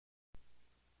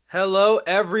Hello,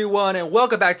 everyone, and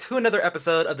welcome back to another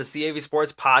episode of the CAV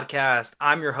Sports Podcast.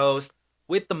 I'm your host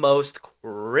with the most,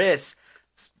 Chris.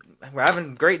 We're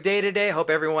having a great day today. Hope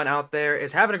everyone out there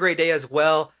is having a great day as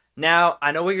well. Now,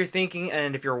 I know what you're thinking,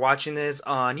 and if you're watching this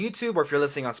on YouTube or if you're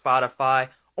listening on Spotify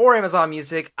or Amazon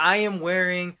Music, I am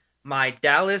wearing my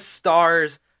Dallas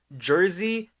Stars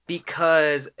jersey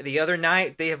because the other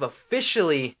night they have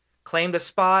officially claimed a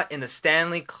spot in the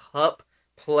Stanley Cup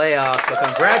playoffs. So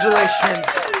congratulations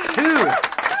to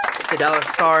the Dallas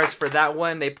Stars for that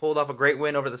one. They pulled off a great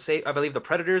win over I believe the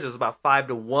Predators. It was about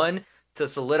 5-1 to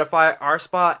solidify our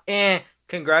spot. And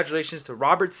congratulations to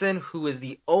Robertson, who is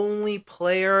the only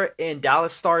player in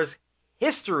Dallas Stars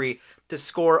history to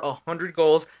score 100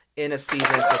 goals in a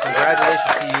season. So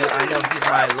congratulations to you. I know he's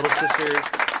my little sister.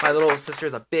 My little sister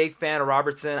is a big fan of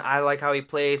Robertson. I like how he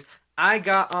plays. I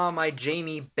got on my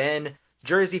Jamie Benn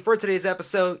jersey for today's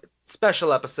episode.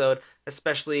 Special episode,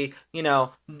 especially,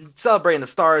 celebrating the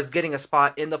Stars getting a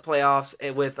spot in the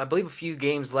playoffs with, I believe, a few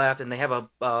games left, and they have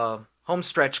a home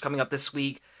stretch coming up this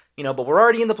week, but we're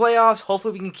already in the playoffs.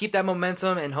 Hopefully we can keep that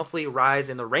momentum and hopefully rise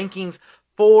in the rankings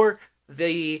for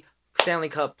the Stanley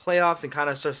Cup playoffs and kind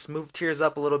of just move tiers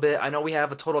up a little bit. I know we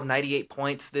have a total of 98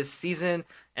 points this season,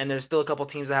 and there's still a couple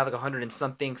teams that have like 100 and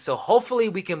something, so hopefully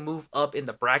we can move up in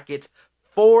the brackets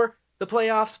for the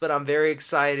playoffs, but I'm very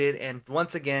excited, and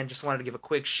once again, just wanted to give a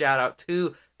quick shout out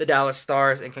to the Dallas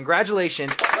Stars, and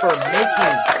congratulations for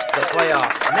making the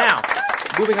playoffs. Now,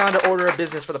 moving on to order of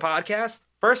business for the podcast.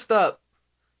 First up,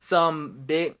 some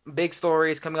big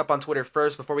stories coming up on Twitter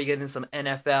first before we get into some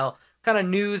NFL kind of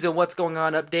news and what's going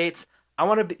on updates. I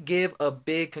want to give a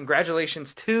big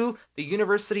congratulations to the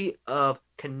University of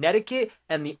Connecticut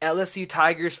and the LSU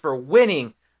Tigers for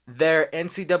winning their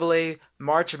NCAA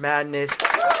March Madness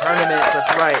tournaments.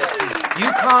 That's right.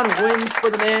 UConn wins for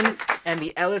the men, and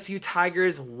the LSU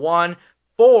Tigers won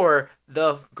for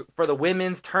the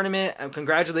women's tournament. And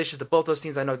congratulations to both those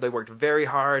teams. I know they worked very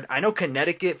hard. I know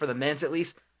Connecticut, for the men's at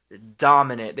least,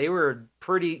 dominant. They were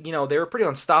pretty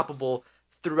unstoppable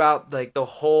throughout like the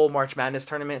whole March Madness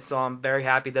tournament. So I'm very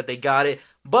happy that they got it.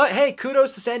 But hey,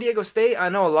 kudos to San Diego State. I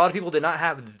know a lot of people did not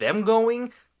have them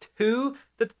going to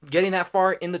getting that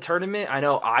far in the tournament. I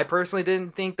know I personally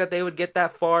didn't think that they would get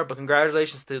that far, but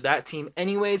congratulations to that team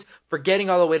anyways for getting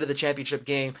all the way to the championship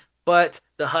game. But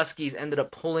the Huskies ended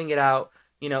up pulling it out,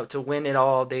 to win it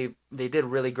all. They did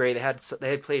really great. They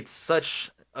had played such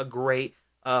a great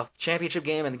championship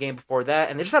game and the game before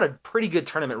that, and they just had a pretty good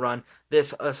tournament run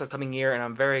this upcoming year, and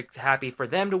I'm very happy for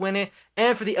them to win it.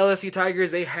 And for the LSU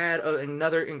Tigers, they had a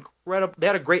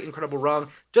great incredible run.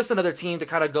 Just another team to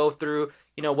kind of go through,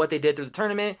 what they did through the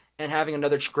tournament and having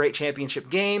another great championship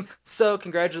game. So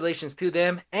congratulations to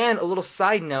them. And a little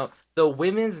side note, the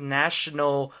women's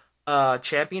national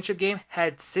championship game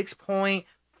had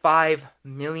 6.5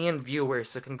 million viewers.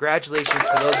 So congratulations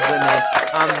to those women.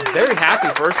 I'm very happy,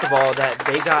 first of all, that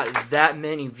they got that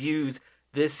many views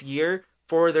this year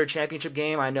for their championship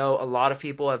game. I know a lot of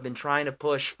people have been trying to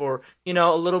push for,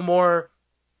 a little more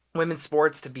women's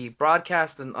sports to be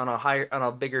broadcast on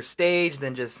a bigger stage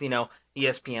than just,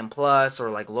 ESPN Plus or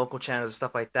like local channels and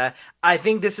stuff like that. I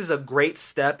think this is a great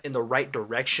step in the right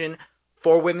direction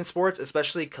for women's sports,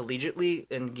 especially collegiately,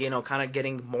 and kind of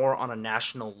getting more on a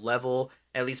national level,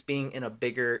 at least being in a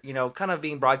bigger, kind of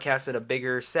being broadcast in a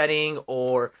bigger setting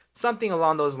or something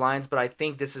along those lines. But I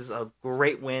think this is a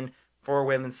great win for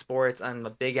women's sports. I'm a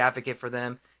big advocate for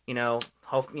them.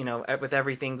 With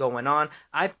everything going on,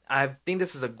 I think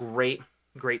this is a great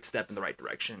step in the right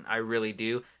direction. I really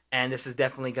do. And this is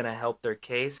definitely going to help their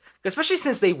case, especially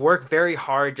since they work very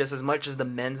hard just as much as the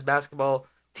men's basketball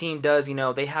team does.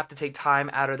 They have to take time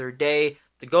out of their day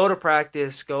to go to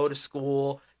practice, go to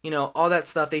school, all that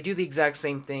stuff. They do the exact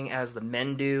same thing as the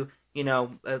men do,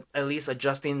 at least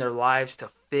adjusting their lives to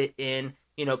fit in,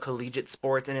 collegiate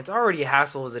sports. And it's already a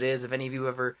hassle as it is. If any of you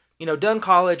ever, done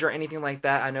college or anything like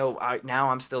that, I know now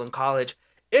I'm still in college.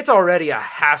 It's already a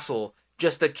hassle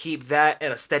just to keep that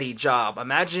at a steady job.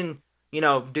 Imagine,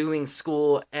 doing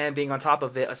school and being on top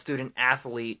of it, a student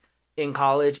athlete in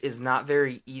college is not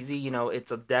very easy.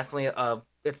 It's definitely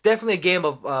a game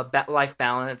of life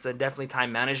balance and definitely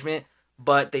time management,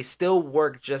 but they still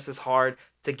work just as hard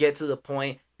to get to the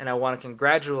point. And I want to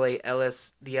congratulate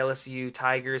the LSU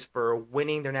Tigers for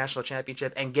winning their national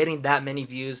championship and getting that many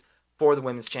views for the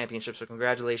women's championship. So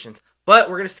congratulations. But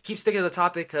we're going to keep sticking to the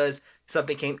topic because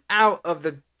something came out of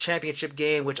the championship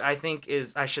game, which I think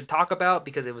I should talk about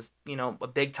because it was, a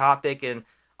big topic. And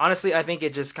honestly, I think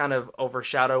it just kind of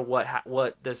overshadowed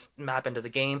what this happened to the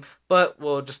game. But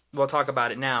we'll talk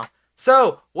about it now.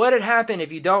 So what had happened,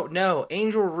 if you don't know,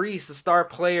 Angel Reese, the star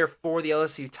player for the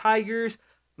LSU Tigers,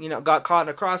 got caught in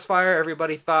a crossfire.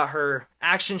 Everybody thought her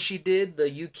action she did, the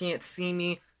 "You Can't See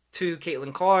Me" to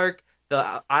Caitlin Clark,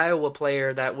 the Iowa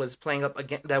player that was playing up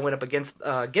against, that went up against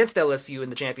LSU in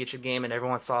the championship game, and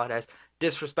everyone saw it as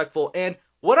disrespectful. And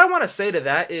what I want to say to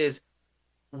that is,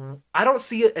 I don't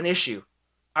see an issue.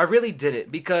 I really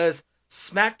didn't, because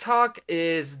smack talk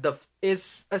is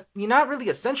not really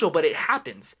essential, but it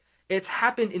happens. It's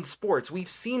happened in sports. We've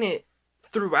seen it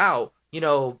throughout,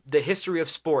 the history of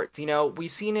sports.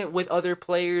 We've seen it with other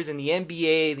players in the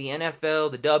NBA, the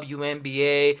NFL, the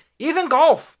WNBA, even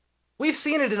golf. We've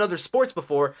seen it in other sports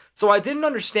before. So I didn't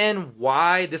understand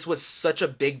why this was such a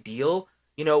big deal.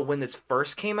 When this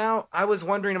first came out, I was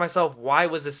wondering to myself, why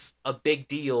was this a big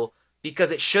deal?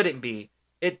 Because it shouldn't be.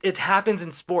 It happens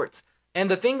in sports. And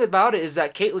the thing about it is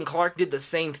that Caitlin Clark did the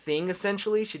same thing,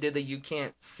 essentially. She did the "You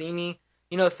Can't See Me,"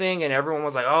 thing, and everyone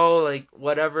was like, oh, like,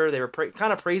 whatever. They were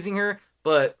kind of praising her,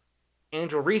 but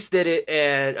Angel Reese did it,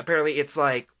 and apparently it's,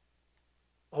 like,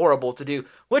 horrible to do,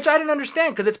 which I didn't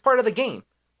understand, because it's part of the game.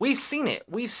 We've seen it.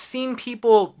 We've seen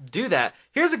people do that.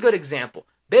 Here's a good example.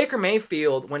 Baker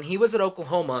Mayfield, when he was at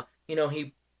Oklahoma,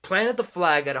 he planted the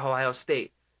flag at Ohio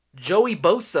State. Joey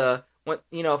Bosa,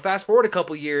 fast forward a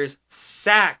couple years,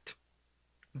 sacked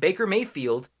Baker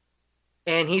Mayfield,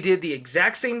 and he did the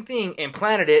exact same thing and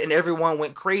planted it, and everyone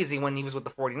went crazy when he was with the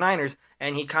 49ers,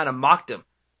 and he kind of mocked him.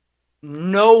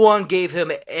 No one gave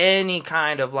him any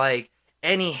kind of, like,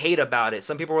 any hate about it.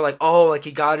 Some people were like, oh, like,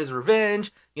 he got his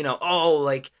revenge,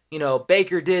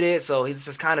 Baker did it, so he's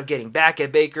just kind of getting back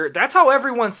at Baker. That's how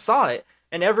everyone saw it,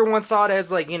 and everyone saw it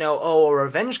as, like, a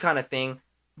revenge kind of thing.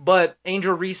 But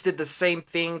Angel Reese did the same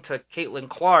thing to Caitlin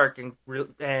Clark, and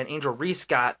Angel Reese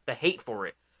got the hate for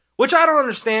it, which I don't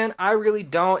understand. I really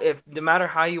don't. If no matter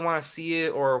how you want to see it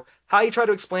or how you try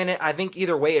to explain it, I think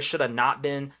either way it should have not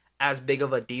been as big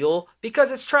of a deal,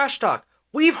 because it's trash talk.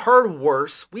 We've heard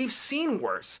worse. We've seen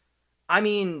worse. I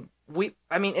mean,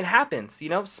 it happens.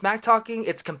 Smack talking.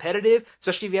 It's competitive,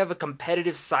 especially if you have a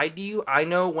competitive side to you. I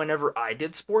know whenever I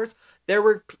did sports, there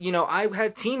were, I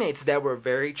had teammates that were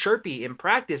very chirpy in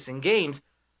practice and games,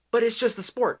 but it's just the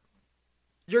sport.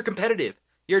 You're competitive.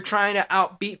 You're trying to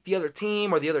outbeat the other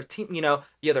team or the other team,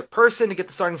 the other person to get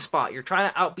the starting spot. You're trying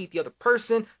to outbeat the other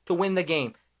person to win the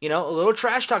game. A little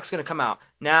trash talk's going to come out.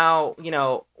 Now,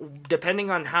 depending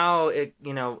on how it,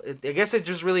 I guess it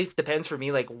just really depends for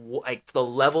me, like the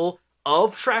level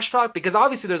of trash talk, because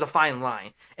obviously there's a fine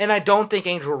line. And I don't think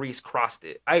Angel Reese crossed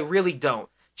it. I really don't.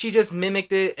 She just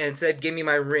mimicked it and said, give me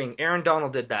my ring. Aaron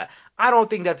Donald did that. I don't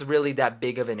think that's really that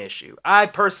big of an issue. I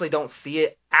personally don't see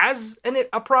it as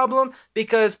a problem,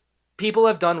 because people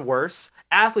have done worse.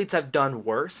 Athletes have done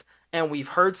worse. And we've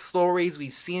heard stories.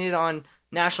 We've seen it on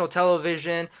national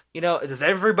television. Does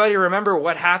everybody remember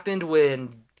what happened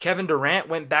when Kevin Durant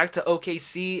went back to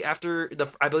OKC after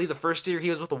I believe the first year he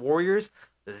was with the Warriors?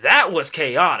 That was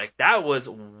chaotic. That was,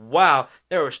 wow.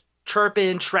 There was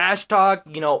chirping, trash talk,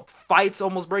 fights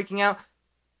almost breaking out.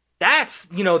 That's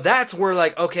where,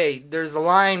 like, okay, there's a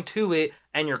line to it,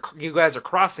 and you guys are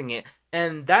crossing it.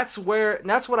 And that's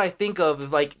what I think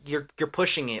of, like, you're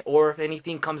pushing it. Or if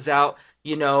anything comes out,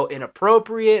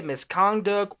 inappropriate,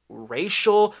 misconduct,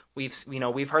 racial,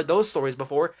 we've heard those stories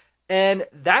before. And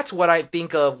that's what I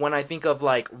think of when I think of,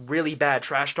 like, really bad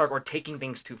trash talk or taking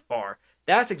things too far.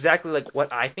 That's exactly, like,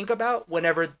 what I think about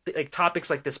whenever, like, topics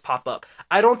like this pop up.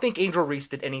 I don't think Angel Reese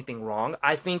did anything wrong.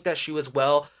 I think that she was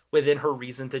well within her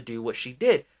reason to do what she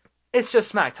did. It's just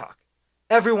smack talk.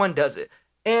 Everyone does it.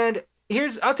 And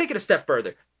I'll take it a step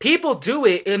further. People do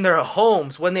it in their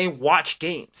homes when they watch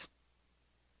games.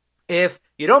 If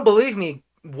you don't believe me,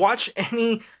 watch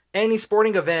any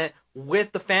sporting event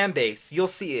with the fan base. You'll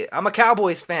see it. I'm a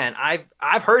Cowboys fan.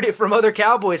 I've heard it from other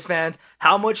Cowboys fans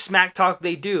how much smack talk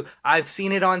they do. I've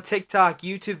seen it on TikTok,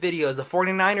 YouTube videos. The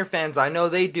 49er fans, I know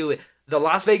they do it. The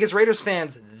Las Vegas Raiders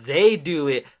fans, they do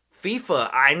it. FIFA,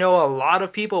 I know a lot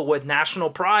of people with national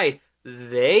pride,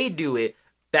 they do it.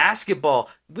 Basketball,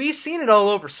 we've seen it all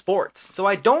over sports. So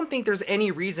I don't think there's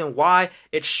any reason why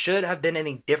it should have been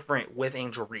any different with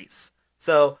Angel Reese.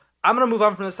 So I'm going to move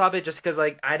on from this topic just because,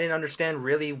 like, I didn't understand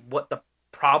really what the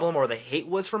problem or the hate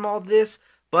was from all this.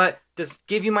 But just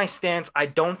give you my stance, I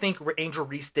don't think Angel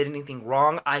Reese did anything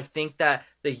wrong. I think that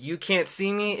the "you can't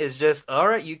see me" is just, all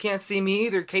right, you can't see me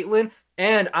either, Caitlin,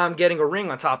 and I'm getting a ring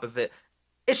on top of it.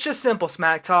 It's just simple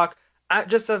smack talk.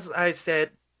 Just as I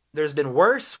said, there's been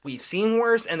worse, we've seen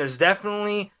worse, and there's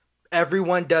definitely,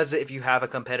 everyone does it if you have a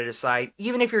competitive side,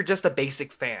 even if you're just a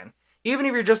basic fan. Even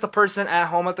if you're just a person at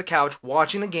home at the couch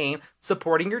watching the game,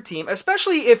 supporting your team,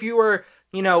 especially if you are,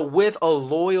 with a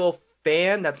loyal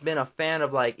fan that's been a fan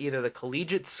of, like, either the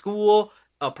collegiate school,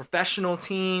 a professional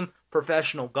team,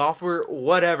 professional golfer,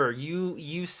 whatever.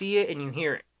 You see it and you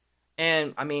hear it.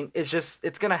 And I mean, it's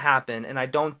gonna happen, and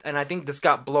I think this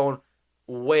got blown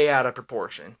way out of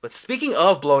proportion. But speaking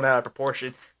of blown out of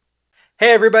proportion,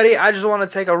 hey everybody, I just want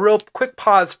to take a real quick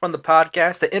pause from the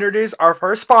podcast to introduce our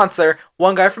first sponsor,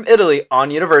 One Guy from Italy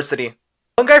on University.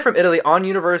 One Guy from Italy on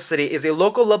University is a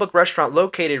local Lubbock restaurant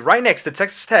located right next to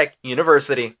Texas Tech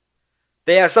University.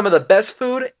 They have some of the best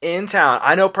food in town.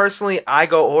 I know personally, I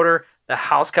go order the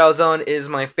house calzone is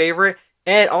my favorite.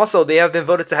 And also, they have been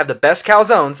voted to have the best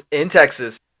calzones in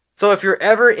Texas. So if you're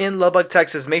ever in Lubbock,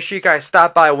 Texas, make sure you guys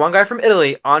stop by One Guy from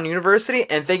Italy on University.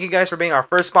 And thank you guys for being our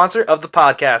first sponsor of the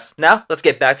podcast. Now, let's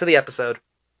get back to the episode.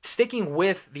 Sticking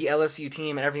with the LSU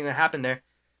team and everything that happened there,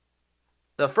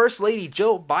 the First Lady,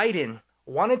 Joe Biden,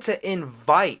 wanted to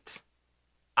invite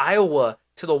Iowa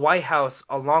to the White House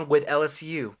along with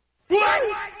LSU.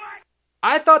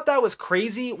 I thought that was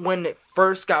crazy when it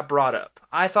first got brought up.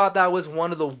 I thought that was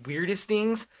one of the weirdest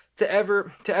things to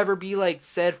ever be like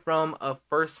said from a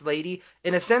first lady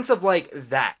in a sense of like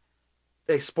that,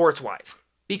 like sports wise,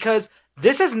 because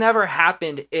this has never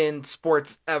happened in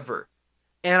sports ever.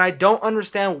 And I don't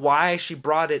understand why she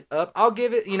brought it up. I'll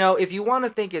give it, if you want to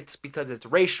think it's because it's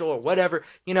racial or whatever,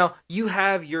 you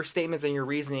have your statements and your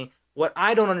reasoning. What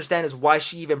I don't understand is why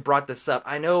she even brought this up.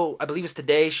 I believe it's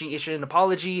today she issued an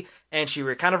apology and she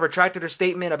kind of retracted her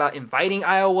statement about inviting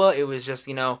Iowa. It was just,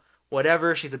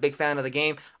 whatever. She's a big fan of the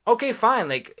game. Okay, fine.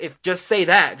 Like, if just say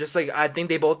that. Just like, I think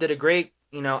they both did a great,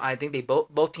 I think they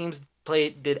both teams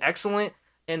did excellent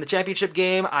in the championship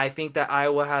game. I think that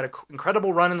Iowa had an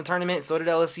incredible run in the tournament. So did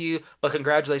LSU. But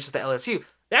congratulations to LSU.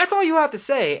 That's all you have to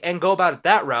say and go about it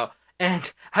that route.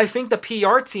 And I think the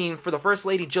PR team for the First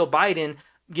Lady, Jill Biden,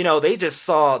 they just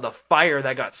saw the fire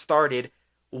that got started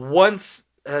once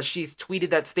she's tweeted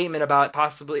that statement about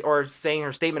possibly, or saying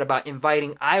her statement about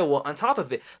inviting Iowa on top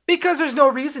of it, because there's no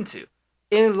reason to.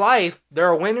 In life, there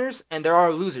are winners and there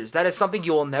are losers. That is something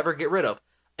you will never get rid of.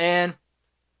 And,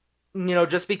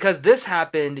 just because this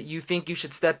happened, you think you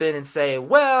should step in and say,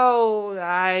 well,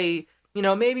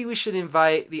 maybe we should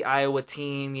invite the Iowa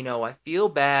team. I feel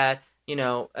bad,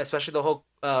 especially the whole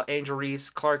Angel Reese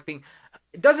Clark thing.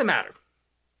 It doesn't matter.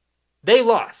 They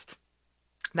lost.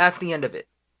 That's the end of it.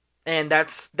 And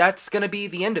that's going to be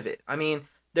the end of it. I mean,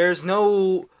 there's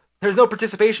no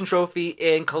participation trophy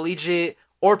in collegiate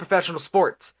or professional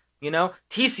sports.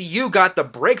 TCU got the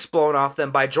brakes blown off them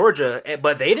by Georgia,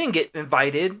 but they didn't get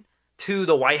invited to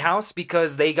the White House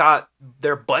because they got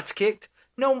their butts kicked.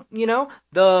 No,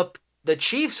 the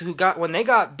Chiefs when they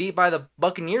got beat by the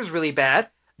Buccaneers really bad,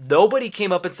 nobody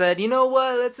came up and said, you know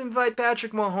what, let's invite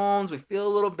Patrick Mahomes. We feel a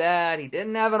little bad. He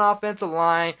didn't have an offensive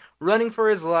line, running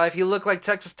for his life. He looked like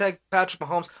Texas Tech Patrick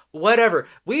Mahomes. Whatever.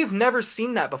 We've never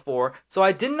seen that before. So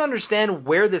I didn't understand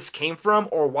where this came from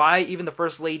or why even the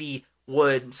First Lady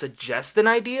would suggest an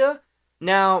idea.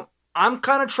 Now, I'm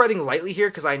kind of treading lightly here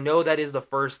because I know that is the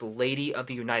First Lady of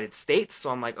the United States.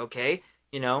 So I'm like, okay,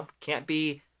 can't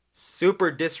be super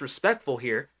disrespectful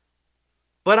here.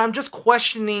 But I'm just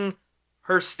questioning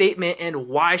her statement and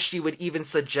why she would even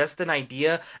suggest an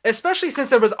idea, especially since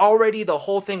there was already the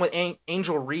whole thing with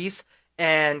Angel Reese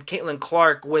and Caitlin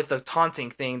Clark with the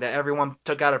taunting thing that everyone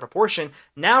took out of proportion.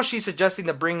 Now she's suggesting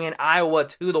to bring in Iowa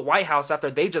to the White House after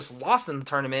they just lost in the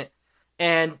tournament,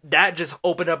 and that just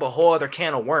opened up a whole other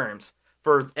can of worms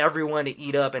for everyone to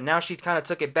eat up. And now she kind of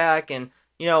took it back, and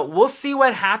we'll see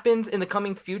what happens in the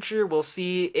coming future. We'll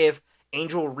see if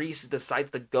Angel Reese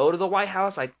decides to go to the White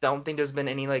House. I don't think there's been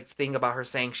any thing about her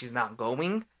saying she's not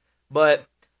going, but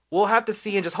we'll have to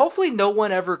see, and just hopefully no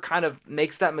one ever kind of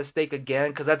makes that mistake again,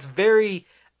 because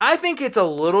I think it's a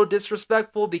little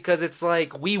disrespectful, because it's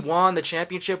like, we won the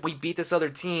championship, we beat this other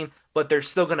team, but they're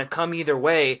still going to come either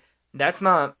way. I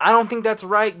don't think that's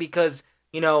right, because,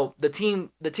 the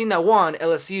team that won,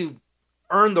 LSU,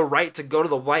 earned the right to go to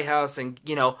the White House and,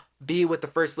 be with the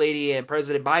First Lady and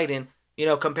President Biden,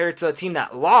 compared to a team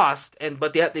that lost,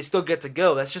 but they still get to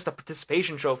go. That's just a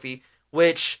participation trophy,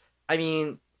 which, I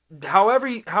mean, however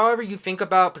you think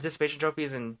about participation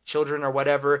trophies and children or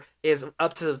whatever is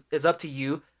up to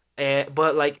you.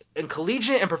 But like in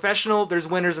collegiate and professional, there's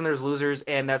winners and there's losers,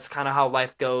 and that's kind of how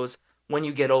life goes when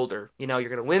you get older. You're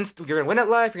gonna win at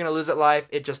life, you're gonna lose at life.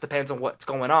 It just depends on what's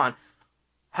going on.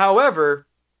 However,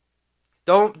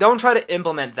 don't try to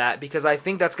implement that, because I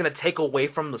think that's gonna take away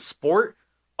from the sport.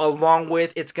 Along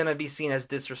with, it's going to be seen as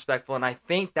disrespectful. And I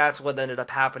think that's what ended up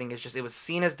happening, is just it was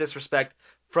seen as disrespect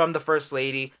from the First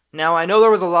Lady. Now, I know there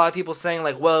was a lot of people saying,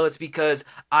 well, it's because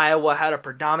Iowa had a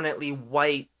predominantly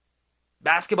white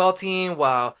basketball team,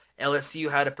 while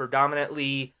LSU had a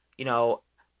predominantly,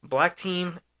 black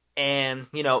team. and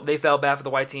they felt bad for the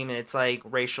white team, and it's like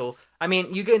racial. I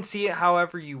mean, you can see it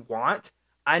however you want.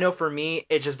 I know for me,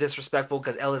 it's just disrespectful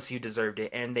because LSU deserved it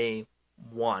and they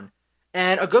won.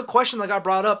 And a good question that got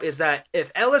brought up is that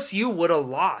if LSU would have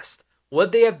lost,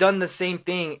 would they have done the same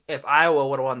thing if Iowa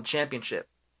would have won the championship?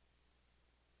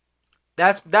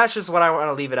 That's just what I want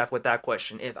to leave it at with that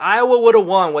question. If Iowa would have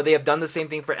won, would they have done the same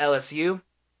thing for LSU?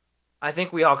 I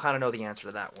think we all kind of know the answer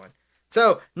to that one.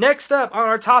 So, next up on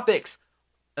our topics,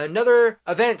 another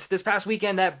event this past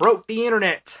weekend that broke the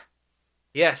internet.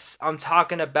 Yes, I'm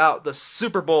talking about the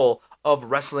Super Bowl of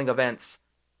wrestling events,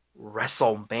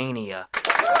 Wrestlemania.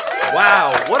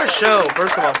 Wow, what a show,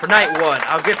 first of all, for night one.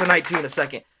 I'll get to night two in a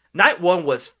second. Night one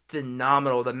was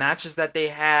phenomenal. The matches that they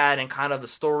had and kind of the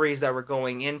stories that were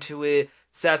going into it.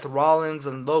 Seth Rollins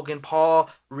and Logan Paul,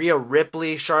 Rhea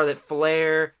Ripley, Charlotte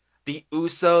Flair, the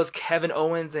Usos, Kevin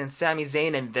Owens and Sami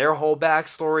Zayn and their whole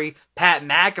backstory. Pat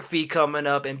McAfee coming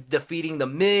up and defeating The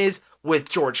Miz with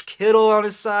George Kittle on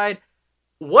his side.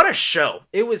 What a show.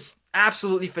 It was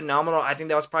absolutely phenomenal. I think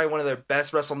that was probably one of their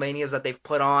best WrestleManias that they've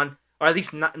put on. Or at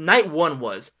least night one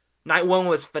was. Night one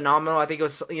was phenomenal. I think it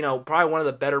was, probably one of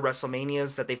the better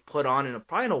WrestleManias that they've put on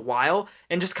probably in a while.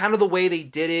 And just kind of the way they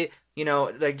did it,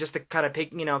 like just to kind of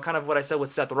pick, kind of what I said with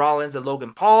Seth Rollins and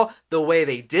Logan Paul, the way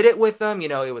they did it with them,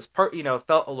 it was, felt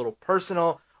a little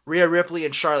personal. Rhea Ripley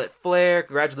and Charlotte Flair.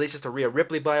 Congratulations to Rhea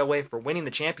Ripley, by the way, for winning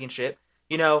the championship.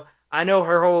 I know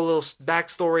her whole little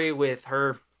backstory with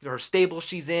her stable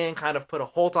she's in kind of put a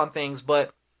halt on things,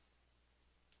 but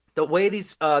the way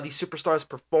these superstars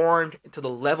performed to the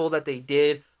level that they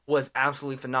did was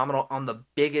absolutely phenomenal on the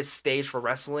biggest stage for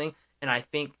wrestling, and I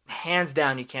think hands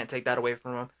down you can't take that away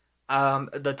from them.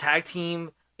 The tag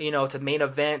team, to main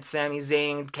event, Sami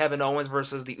Zayn, Kevin Owens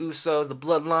versus the Usos, the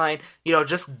Bloodline,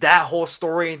 just that whole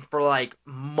story for like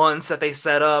months that they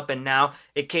set up, and now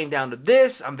it came down to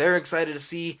this. I'm very excited to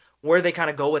see where they kind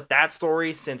of go with that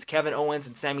story, since Kevin Owens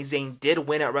and Sami Zayn did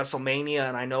win at WrestleMania,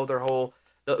 and I know the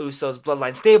Usos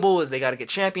Bloodline stable is they got to get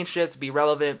championships, be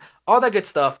relevant, all that good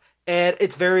stuff, and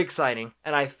it's very exciting.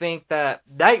 And I think that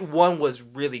night one was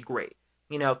really great.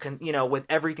 With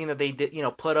everything that they did,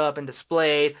 put up and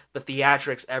displayed, the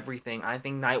theatrics, everything. I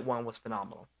think night one was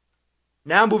phenomenal.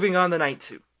 Now moving on to night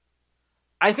two.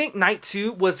 I think night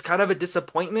two was kind of a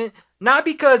disappointment, not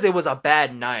because it was a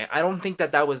bad night. I don't think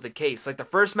that was the case. Like the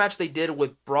first match they did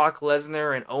with Brock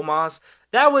Lesnar and Omos,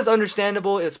 that was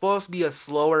understandable. It's supposed to be a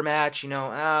slower match,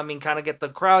 kind of get the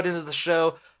crowd into the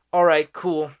show. All right,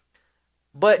 cool.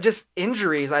 But just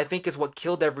injuries, I think, is what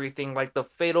killed everything. Like the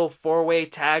fatal four-way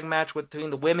tag match between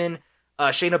the women.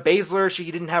 Shayna Baszler,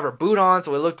 she didn't have her boot on,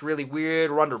 so it looked really weird.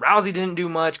 Ronda Rousey didn't do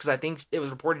much because I think it was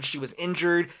reported she was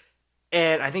injured.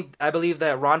 And I believe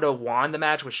that Ronda won the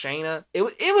match with Shayna. It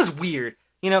was weird,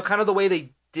 kind of the way they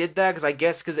did that,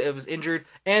 because it was injured.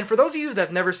 And for those of you that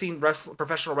have never seen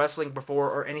professional wrestling before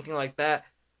or anything like that,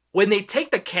 when they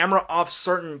take the camera off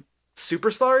certain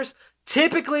superstars,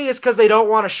 typically it's because they don't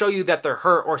want to show you that they're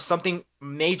hurt or something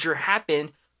major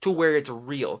happened to where it's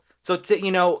real. So,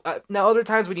 now other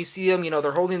times when you see them,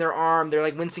 they're holding their arm, they're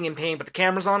like wincing in pain, but the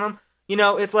camera's on them,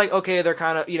 it's like, okay, they're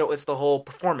kind of, it's the whole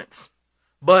performance.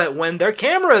 But when their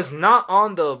camera is not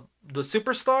on the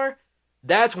superstar,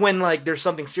 that's when like there's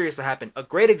something serious to happen. A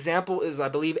great example is, I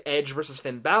believe, Edge versus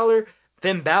Finn Balor.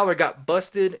 Finn Balor got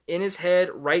busted in his head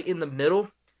right in the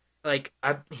middle.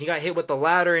 He got hit with the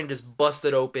ladder and just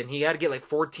busted open. He had to get like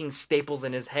 14 staples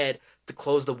in his head to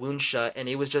close the wound shut, and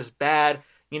it was just bad.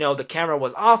 The camera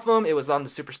was off him. It was on the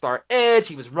superstar Edge.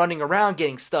 He was running around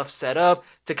getting stuff set up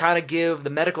to kind of give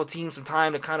the medical team some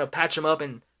time to kind of patch him up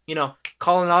and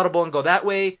call an audible and go that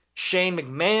way. Shane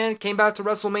McMahon came back to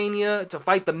WrestleMania to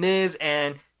fight The Miz,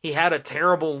 and he had a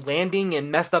terrible landing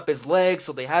and messed up his legs,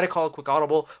 so they had to call a quick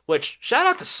audible, which, shout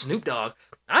out to Snoop Dogg.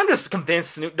 I'm just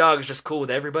convinced Snoop Dogg is just cool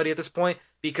with everybody at this point,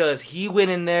 because he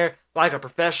went in there like a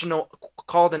professional,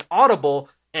 called an audible,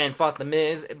 and fought The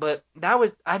Miz. But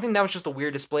I think that was just a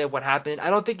weird display of what happened. I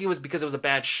don't think it was because it was a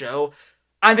bad show.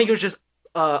 I think it was just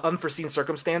unforeseen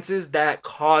circumstances that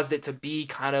caused it to be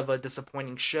kind of a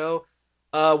disappointing show.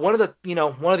 One of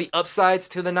the upsides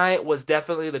to the night was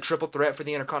definitely the triple threat for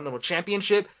the Intercontinental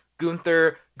Championship.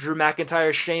 Gunther, Drew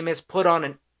McIntyre, Sheamus put on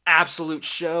an absolute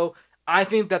show. I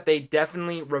think that they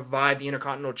definitely revived the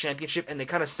Intercontinental Championship, and they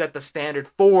kind of set the standard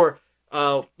for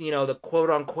the quote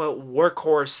unquote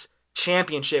workhorse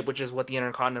championship, which is what the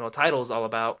Intercontinental title is all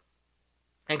about.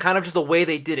 And kind of just the way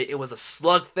they did it. It was a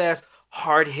slugfest,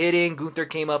 hard hitting. Gunther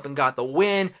came up and got the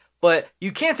win, but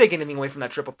you can't take anything away from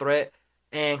that triple threat.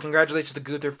 And congratulations to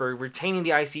Gunther for retaining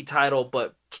the IC title,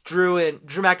 but Drew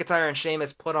McIntyre and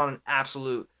Sheamus put on an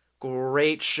absolute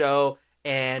great show.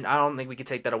 and I don't think we can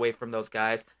take that away from those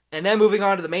guys. And then moving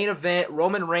on to the main event,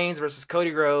 Roman Reigns versus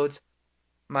Cody Rhodes.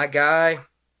 My guy,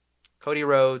 Cody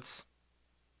Rhodes,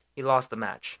 he lost the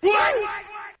match.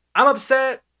 I'm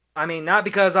upset. I mean, not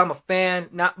because I'm a fan,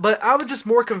 but I was just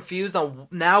more confused on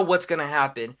now what's going to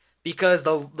happen. Because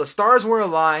the stars were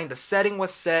aligned, the setting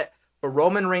was set for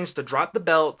Roman Reigns to drop the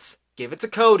belts, give it to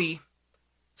Cody,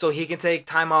 so he can take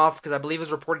time off, because I believe it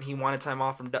was reported he wanted time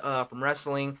off from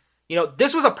wrestling.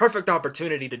 This was a perfect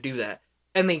opportunity to do that,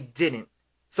 and they didn't.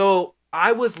 So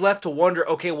I was left to wonder,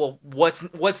 okay, well,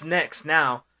 what's next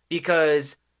now?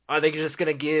 Because are they just going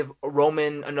to give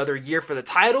Roman another year for the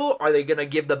title? Are they going to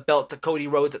give the belt to Cody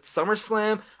Rhodes at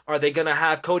SummerSlam? Are they going to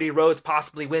have Cody Rhodes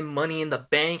possibly win Money in the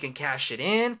Bank and cash it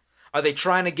in? Are they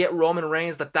trying to get Roman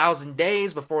Reigns the 1,000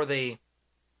 days before they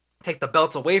take the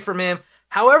belts away from him?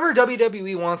 However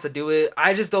WWE wants to do it,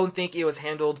 I just don't think it was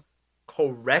handled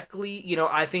correctly.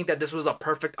 I think that this was a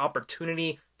perfect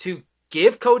opportunity to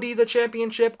give Cody the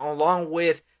championship along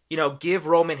with, give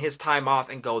Roman his time off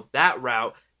and go that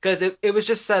route. Because it was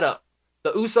just set up.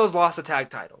 The Usos lost the tag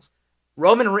titles.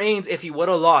 Roman Reigns, if he would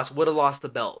have lost the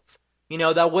belts.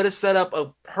 That would have set up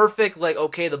a perfect,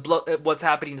 what's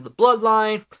happening to the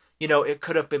bloodline. It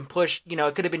could have been pushed.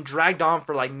 It could have been dragged on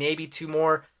for maybe two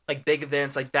more big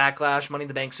events like Backlash, Money in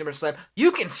the Bank, SummerSlam.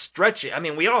 You can stretch it. I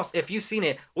mean, if you've seen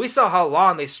it, we saw how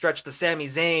long they stretched the Sami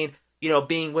Zayn,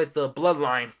 being with the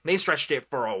bloodline. They stretched it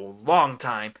for a long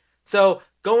time. So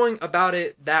going about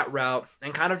it that route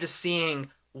and kind of just seeing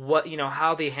what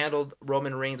how they handled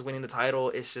Roman Reigns winning the title,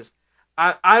 it's just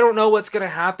I don't know what's gonna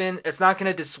happen. It's not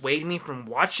gonna dissuade me from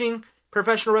watching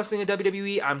professional wrestling in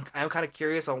WWE. I'm kind of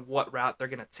curious on what route they're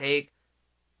gonna take,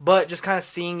 but just kind of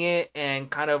seeing it and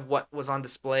kind of what was on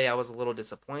display, I was a little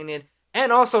disappointed.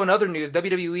 And also in other news,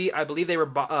 WWE, I believe they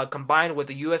were combined with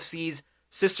the UFC's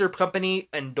sister company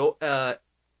and I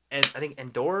think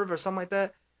Endeavor or something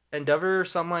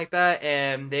like that,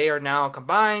 and they are now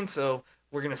combined. So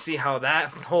we're going to see how that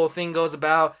whole thing goes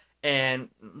about, and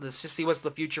let's just see what's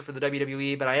the future for the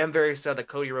WWE. But I am very sad that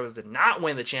Cody Rhodes did not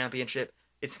win the championship.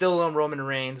 It's still on Roman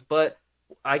Reigns, but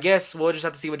I guess we'll just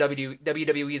have to see what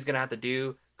WWE is going to have to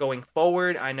do going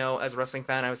forward. I know as a wrestling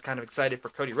fan, I was kind of excited for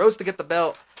Cody Rhodes to get the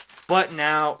belt, but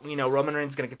now, Roman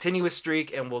Reigns is going to continue his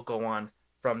streak, and we'll go on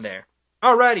from there.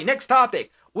 Alrighty, next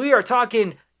topic. We are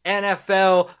talking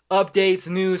NFL updates,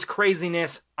 news,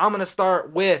 craziness. I'm going to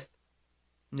start with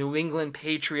New England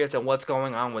Patriots and what's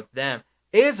going on with them.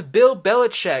 Is Bill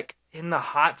Belichick in the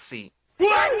hot seat?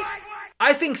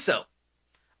 I think so.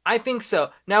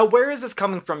 Now, where is this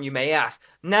coming from, you may ask?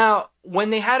 Now,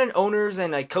 when they had an owners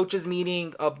and a coaches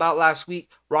meeting about last week,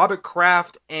 Robert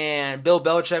Kraft and Bill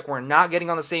Belichick were not getting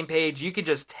on the same page. You could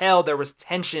just tell there was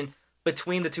tension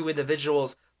between the two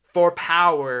individuals for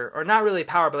power, or not really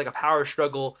power, but a power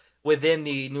struggle within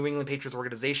the New England Patriots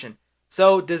organization.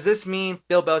 So, does this mean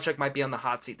Bill Belichick might be on the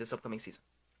hot seat this upcoming season?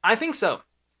 I think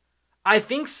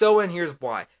so, and here's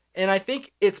why. And I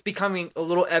think it's becoming a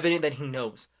little evident that he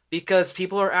knows. Because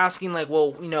people are asking,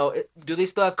 do they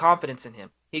still have confidence in him?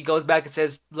 He goes back and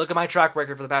says, look at my track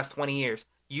record for the past 20 years.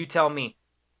 You tell me.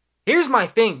 Here's my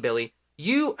thing, Billy.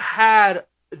 You had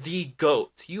the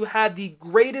GOAT. You had the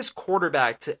greatest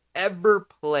quarterback to ever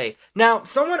play. Now,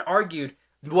 someone argued,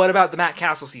 what about the Matt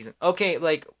Castle season? Okay,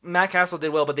 Matt Castle did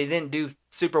well, but they didn't do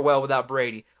super well without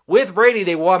Brady. With Brady,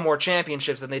 they won more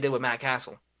championships than they did with Matt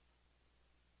Castle.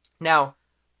 Now,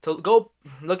 to go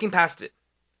looking past it,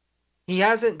 he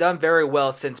hasn't done very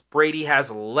well since Brady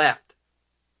has left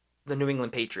the New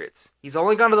England Patriots. He's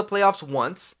only gone to the playoffs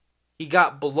once. He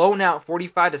got blown out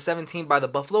 45-17 by the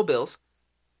Buffalo Bills,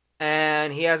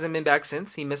 and he hasn't been back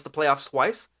since. He missed the playoffs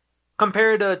twice.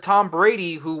 Compared to Tom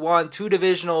Brady, who won 2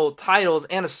 divisional titles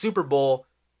and a Super Bowl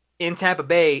in Tampa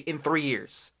Bay in 3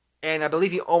 years. And I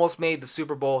believe he almost made the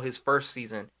Super Bowl his first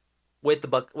season with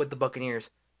the Buccaneers.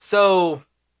 So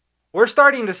we're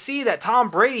starting to see that Tom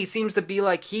Brady seems to be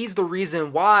he's the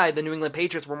reason why the New England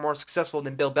Patriots were more successful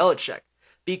than Bill Belichick.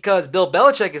 Because Bill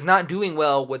Belichick is not doing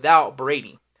well without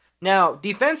Brady. Now,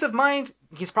 defensive mind,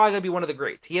 he's probably going to be one of the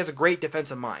greats. He has a great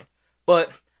defensive mind.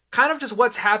 But kind of just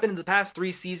what's happened in the past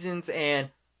 3 seasons and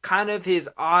kind of his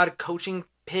odd coaching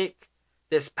pick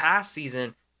this past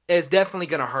season is definitely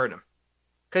going to hurt him.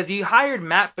 Because he hired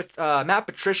Matt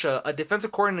Patricia, a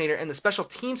defensive coordinator and the special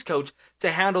teams coach,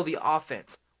 to handle the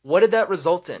offense. What did that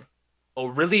result in? A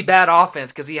really bad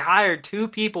offense, because he hired 2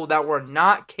 people that were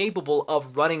not capable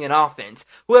of running an offense,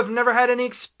 who have never had any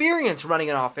experience running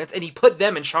an offense, and he put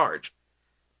them in charge.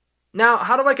 Now,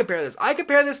 how do I compare this? I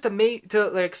compare this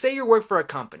to say you work for a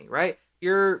company, right?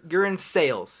 You're in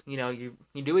sales. You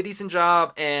do a decent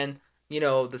job, and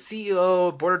the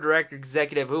CEO, board of director,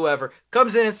 executive, whoever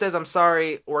comes in and says, "I'm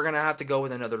sorry, we're gonna have to go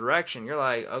in another direction." You're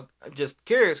like, oh, "I'm just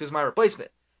curious, who's my replacement?"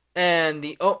 And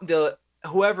the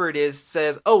whoever it is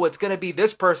says, "Oh, it's gonna be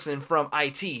this person from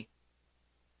IT."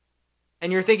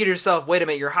 And you're thinking to yourself, "Wait a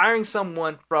minute, you're hiring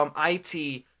someone from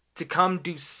IT to come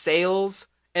do sales,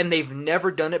 and they've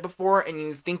never done it before, and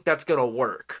you think that's gonna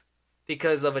work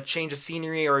because of a change of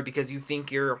scenery or because you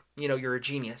think you're a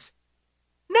genius."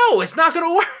 No, it's not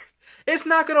gonna work. It's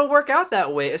not going to work out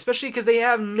that way, especially because they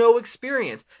have no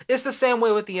experience. It's the same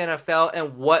way with the NFL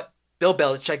and what Bill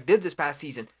Belichick did this past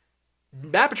season.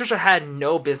 Matt Patricia had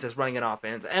no business running an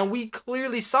offense, and we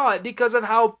clearly saw it because of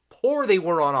how poor they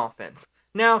were on offense.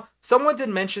 Now, someone did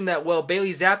mention that, well,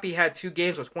 Bailey Zappi had 2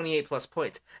 games with 28 plus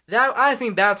points. That I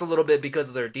think that's a little bit because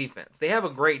of their defense. They have a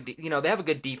they have a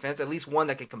good defense, at least one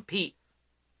that can compete.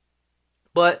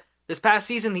 But this past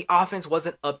season, the offense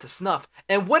wasn't up to snuff.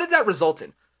 And what did that result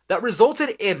in? That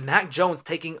resulted in Mac Jones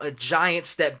taking a giant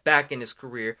step back in his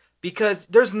career because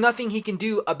there's nothing he can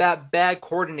do about bad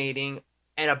coordinating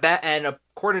and a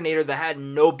coordinator that had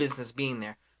no business being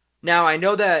there. Now, I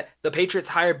know that the Patriots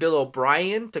hired Bill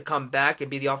O'Brien to come back and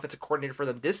be the offensive coordinator for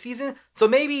them this season. So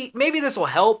maybe this will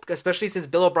help, especially since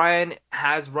Bill O'Brien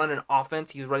has run an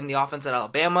offense. He's running the offense at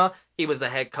Alabama. He was the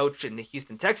head coach in the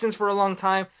Houston Texans for a long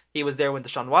time. He was there when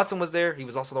Deshaun Watson was there. He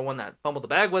was also the one that fumbled the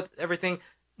bag with everything.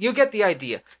 You get the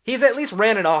idea. He's at least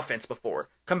ran an offense before,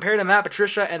 compared to Matt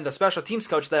Patricia and the special teams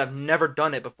coach that have never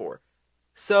done it before.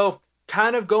 So,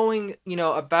 kind of going,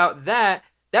 about that,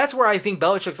 that's where I think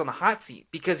Belichick's on the hot seat,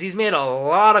 because he's made a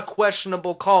lot of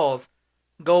questionable calls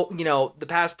the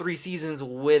past 3 seasons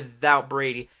without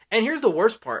Brady. And here's the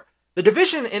worst part. The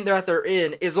division that they're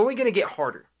in is only going to get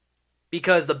harder,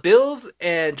 because the Bills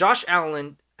and Josh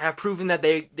Allen have proven that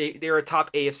they're a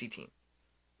top AFC team.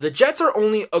 The Jets are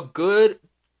only a good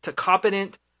to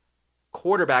competent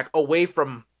quarterback away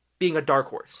from being a dark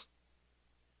horse.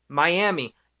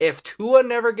 Miami, if Tua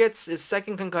never gets his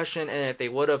second concussion, and if they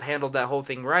would have handled that whole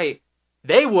thing right,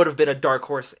 they would have been a dark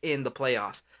horse in the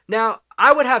playoffs. Now,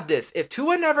 I would have this. If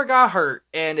Tua never got hurt,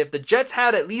 and if the Jets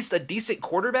had at least a decent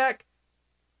quarterback,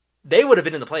 they would have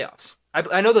been in the playoffs.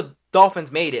 I know the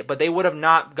Dolphins made it, but they would have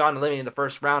not gone eliminated in the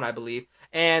first round, I believe,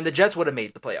 and the Jets would have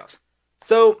made the playoffs.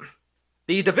 So,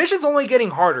 the division's only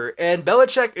getting harder, and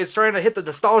Belichick is trying to hit the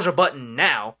nostalgia button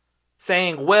now,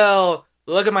 saying, well,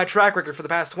 look at my track record for the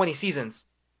past 20 seasons.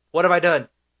 What have I done?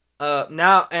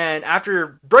 Now, and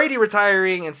after Brady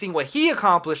retiring and seeing what he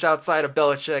accomplished outside of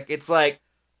Belichick, it's like,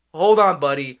 hold on,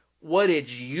 buddy. What did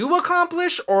you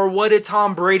accomplish, or what did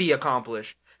Tom Brady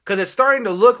accomplish? Because it's starting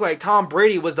to look like Tom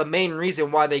Brady was the main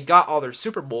reason why they got all their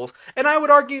Super Bowls, and I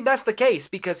would argue that's the case,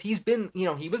 because he's been,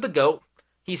 he was the GOAT.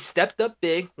 He stepped up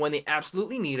big when they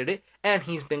absolutely needed it, and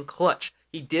he's been clutch.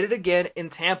 He did it again in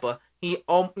Tampa. He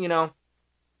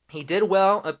did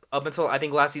well up until I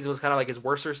think last season was kind of like his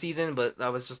worser season, but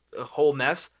that was just a whole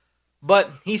mess.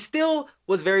 But he still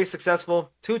was very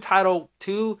successful. 2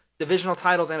 divisional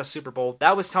titles and a Super Bowl.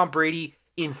 That was Tom Brady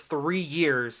in 3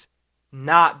 years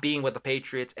not being with the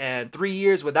Patriots, and 3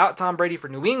 years without Tom Brady for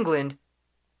New England.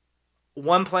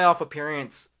 1 playoff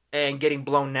appearance and getting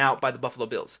blown out by the Buffalo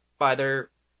Bills, by their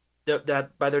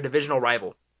divisional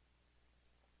rival.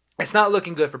 It's not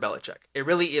looking good for Belichick. It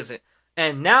really isn't.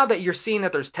 And now that you're seeing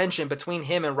that there's tension between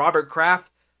him and Robert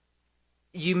Kraft,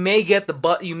 he may get the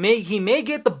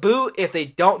boot if they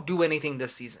don't do anything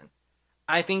this season.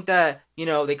 I think that,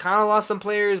 they kind of lost some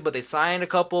players, but they signed a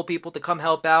couple people to come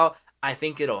help out. I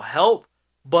think it'll help,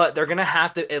 but they're going to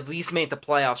have to at least make the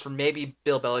playoffs for maybe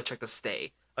Bill Belichick to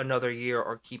stay another year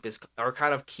or keep his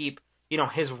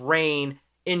reign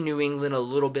in New England a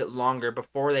little bit longer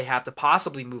before they have to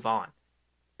possibly move on.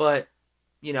 But,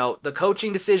 the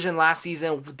coaching decision last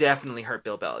season definitely hurt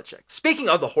Bill Belichick. Speaking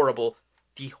of the horrible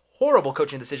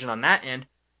coaching decision on that end,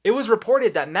 it was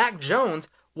reported that Mac Jones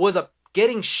was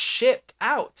getting shipped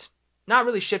out. Not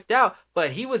really shipped out,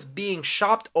 but he was being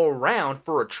shopped around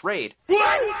for a trade.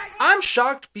 I'm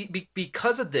shocked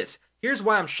because of this. Here's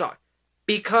why I'm shocked.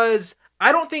 Because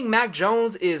I don't think Mac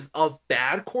Jones is a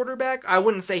bad quarterback. I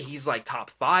wouldn't say he's like top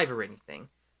 5 or anything.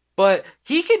 But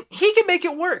he can make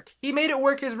it work. He made it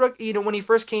work his rookie, when he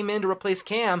first came in to replace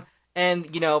Cam, and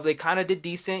they kind of did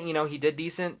decent. He did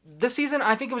decent. This season,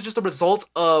 I think it was just a result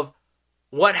of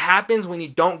what happens when you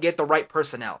don't get the right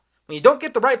personnel. When you don't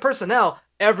get the right personnel,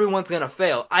 everyone's going to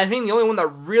fail. I think the only one that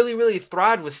really, really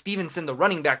thrived was Stevenson, the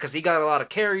running back, because he got a lot of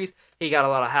carries, he got a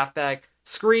lot of halfback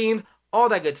screens, all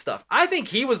that good stuff. I think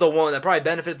he was the one that probably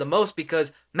benefited the most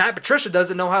because Matt Patricia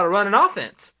doesn't know how to run an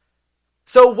offense.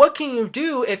 So what can you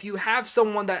do if you have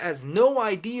someone that has no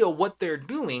idea what they're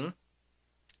doing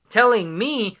telling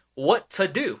me what to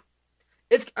do.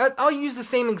 I'll use the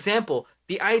same example.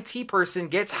 The IT person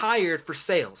gets hired for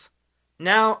sales.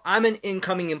 Now I'm an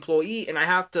incoming employee and I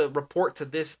have to report to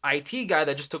this IT guy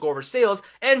that just took over sales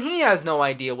and he has no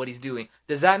idea what he's doing.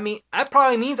 Does that mean that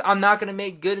probably means I'm not going to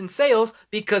make good in sales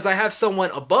because I have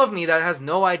someone above me that has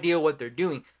no idea what they're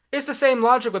doing? It's the same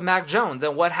logic with Mac Jones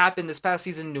and what happened this past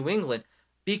season in New England.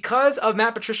 Because of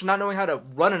Matt Patricia not knowing how to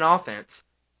run an offense,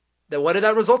 then what did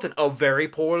that result in? A very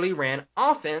poorly ran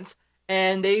offense,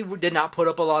 and they did not put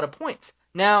up a lot of points.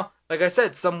 Now, like I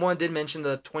said, someone did mention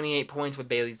the 28 points with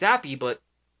Bailey Zappi, but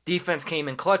defense came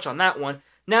in clutch on that one.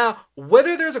 Now,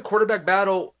 whether there's a quarterback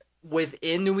battle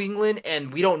within New England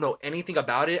and we don't know anything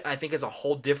about it, I think is a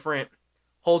whole different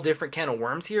can of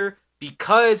worms here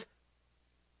because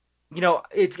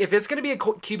if it's going to be a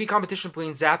QB competition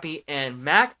between Zappi and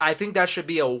Mac, I think that should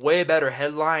be a way better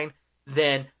headline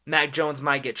than Mac Jones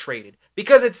might get traded.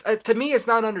 Because it's to me, it's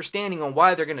not an understanding on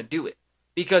why they're going to do it.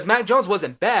 Because Mac Jones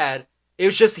wasn't bad. It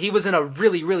was just he was in a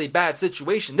really, really bad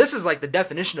situation. This is like the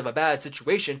definition of a bad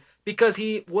situation because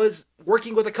he was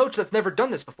working with a coach that's never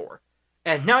done this before.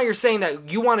 And now you're saying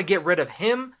that you want to get rid of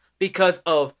him because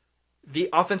of the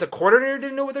offensive coordinator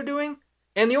didn't know what they're doing?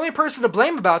 And the only person to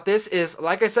blame about this is,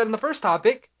 like I said in the first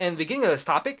topic and the beginning of this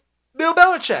topic, Bill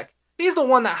Belichick. He's the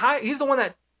one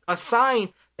that assigned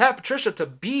Pat Patricia to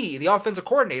be the offensive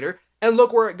coordinator, and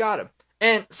look where it got him.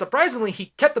 And surprisingly,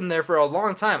 he kept him there for a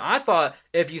long time. I thought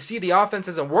if you see the offense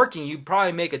isn't working, you'd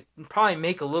probably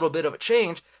make a little bit of a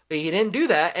change, but he didn't do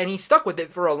that, and he stuck with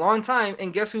it for a long time.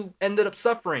 And guess who ended up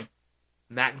suffering?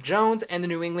 Mac Jones and the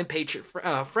New England Patriot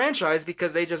franchise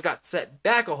because they just got set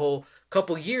back a whole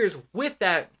couple years with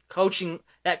that coaching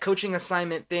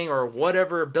assignment thing or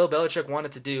whatever Bill Belichick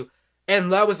wanted to do,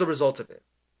 and that was the result of it.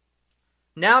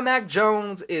 Now Mac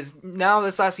Jones this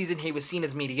last season he was seen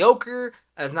as mediocre,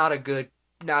 as not a good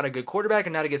quarterback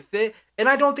and not a good fit, and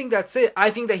I don't think that's it. I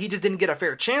think that he just didn't get a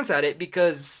fair chance at it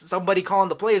because somebody calling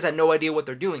the plays had no idea what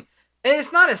they're doing. And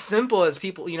it's not as simple as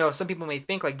people, some people may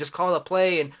think, like, just call a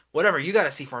play and whatever. You got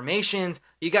to see formations.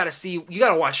 You got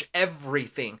to watch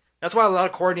everything. That's why a lot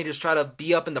of coordinators try to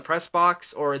be up in the press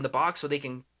box or in the box so they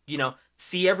can,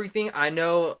 see everything. I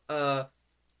know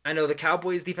the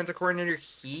Cowboys defensive coordinator,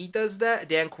 he does that.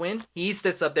 Dan Quinn, he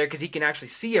sits up there because he can actually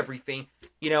see everything,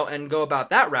 and go about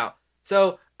that route.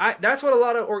 So that's what a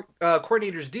lot of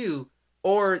coordinators do.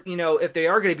 Or, if they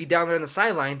are going to be down there on the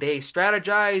sideline, they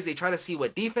strategize, they try to see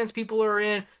what defense people are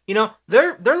in.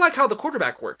 They're like how the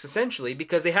quarterback works, essentially,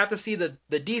 because they have to see the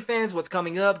defense, what's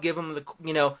coming up, give them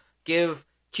give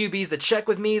QBs the check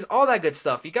with me's, all that good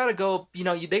stuff. You got to go,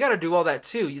 they got to do all that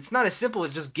too. It's not as simple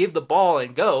as just give the ball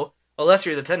and go. Unless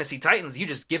you're the Tennessee Titans, you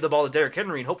just give the ball to Derrick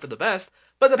Henry and hope for the best.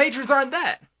 But the Patriots aren't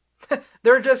that.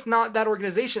 They're just not that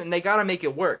organization, and they got to make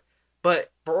it work.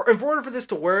 But in order for this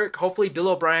to work, hopefully Bill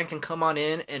O'Brien can come on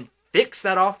in and fix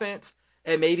that offense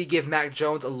and maybe give Mac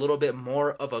Jones a little bit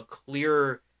more of a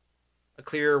clearer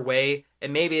way,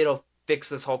 and maybe it'll fix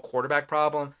this whole quarterback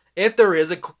problem. If there is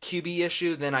a QB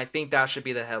issue, then I think that should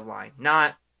be the headline,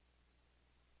 not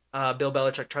Bill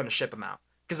Belichick trying to ship him out.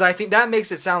 Because I think that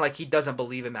makes it sound like he doesn't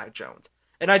believe in Mac Jones.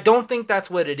 And I don't think that's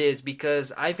what it is,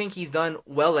 because I think he's done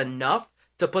well enough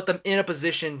to put them in a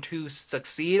position to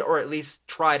succeed, or at least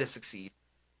try to succeed.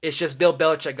 It's just Bill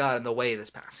Belichick got in the way this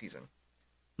past season.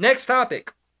 Next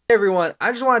topic. Hey everyone,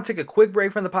 I just want to take a quick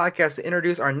break from the podcast to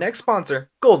introduce our next sponsor,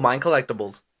 Goldmine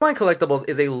Collectibles. Goldmine Collectibles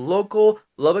is a local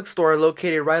Lubbock store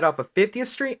located right off of 50th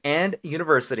Street and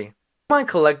University. Goldmine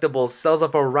Collectibles sells a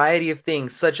variety of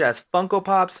things such as Funko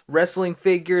Pops, wrestling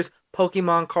figures,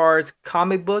 Pokemon cards,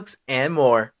 comic books, and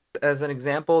more. As an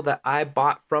example that I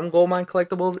bought from Goldmine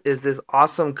Collectibles is this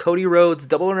awesome Cody Rhodes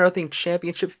Double or Nothing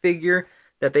Championship figure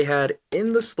that they had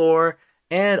in the store.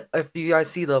 And if you guys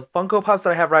see the Funko Pops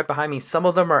that I have right behind me, some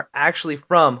of them are actually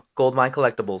from Goldmine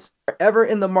Collectibles. If you're ever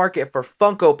in the market for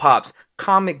Funko Pops,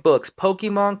 comic books,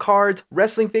 Pokemon cards,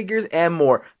 wrestling figures, and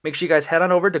more, make sure you guys head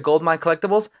on over to Goldmine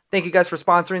Collectibles. Thank you guys for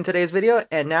sponsoring today's video.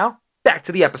 And now, back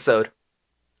to the episode.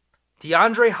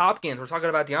 DeAndre Hopkins. We're talking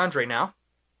about DeAndre now.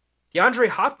 DeAndre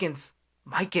Hopkins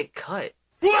might get cut.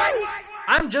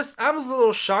 I was a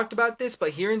little shocked about this, but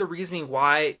hearing the reasoning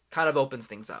why kind of opens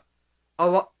things up.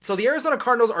 So the Arizona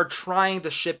Cardinals are trying to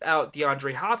ship out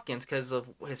DeAndre Hopkins because of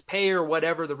his pay or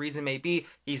whatever the reason may be.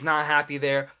 He's not happy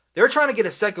there. They're trying to get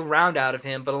a second round out of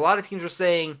him, but a lot of teams are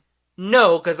saying,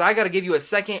 no, because I got to give you a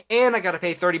second and I got to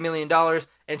pay $30 million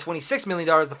and $26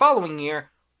 million the following year,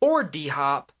 or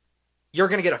D-Hop, you're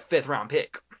going to get a 5th round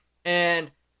pick. And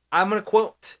I'm going to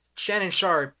quote Shannon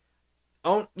Sharp,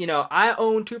 I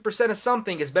own 2% of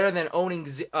something is better than owning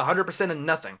 100% of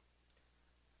nothing.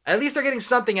 At least they're getting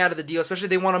something out of the deal, especially if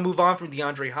they want to move on from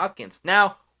DeAndre Hopkins.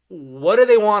 Now, what do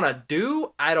they want to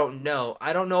do? I don't know.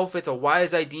 I don't know if it's a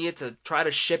wise idea to try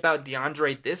to ship out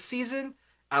DeAndre this season.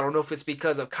 I don't know if it's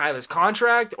because of Kyler's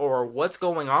contract or what's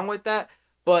going on with that.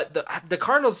 But the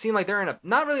Cardinals seem like they're in a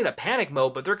not really in a panic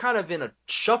mode, but they're kind of in a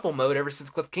shuffle mode ever since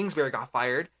Cliff Kingsbury got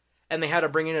fired, and they had to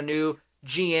bring in a new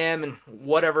GM and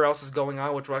whatever else is going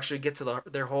on, which we'll actually get to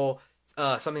their whole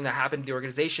something that happened to the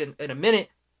organization in a minute.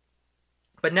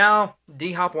 But now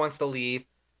D Hop wants to leave,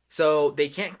 so they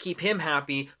can't keep him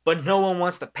happy, but no one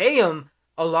wants to pay him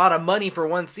a lot of money for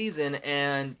one season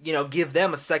and give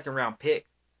them a second round pick.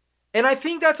 And I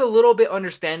think that's a little bit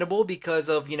understandable because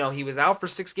of, he was out for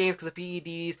 6 games because of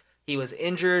PEDs. He was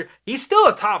injured. He's still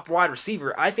a top wide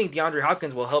receiver. I think DeAndre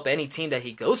Hopkins will help any team that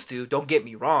he goes to. Don't get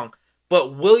me wrong.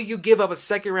 But will you give up a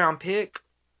second round pick?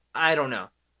 I don't know.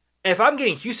 If I'm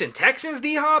getting Houston Texans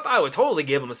D-Hop, I would totally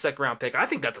give him a second round pick. I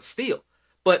think that's a steal.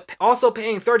 But also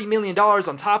paying $30 million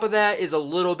on top of that is a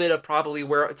little bit of probably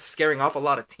where it's scaring off a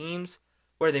lot of teams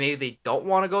where maybe they don't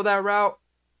want to go that route.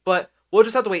 But we'll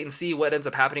just have to wait and see what ends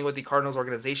up happening with the Cardinals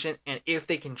organization and if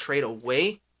they can trade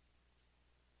away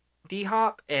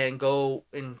D-Hop and go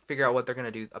and figure out what they're going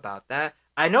to do about that.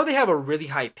 I know they have a really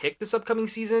high pick this upcoming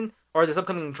season or this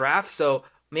upcoming draft, so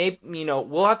maybe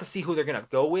we'll have to see who they're going to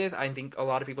go with. I think a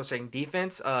lot of people are saying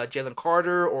defense, Jalen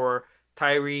Carter or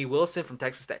Tyree Wilson from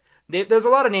Texas Tech. There's a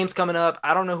lot of names coming up.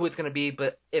 I don't know who it's going to be,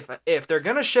 but if they're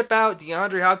going to ship out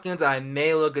DeAndre Hopkins, I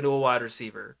may look into a wide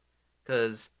receiver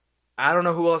because I don't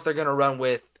know who else they're going to run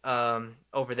with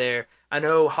over there. I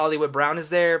know Hollywood Brown is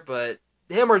there, but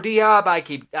him or D-Hop, I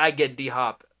get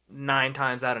D-Hop 9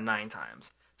 times out of 9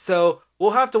 times. So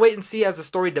we'll have to wait and see as the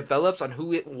story develops on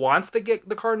who it wants to get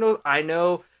the Cardinals. I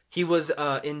know he was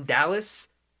in Dallas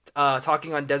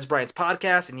talking on Des Bryant's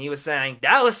podcast, and he was saying,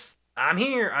 Dallas, I'm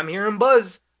here. I'm hearing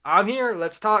buzz. I'm here.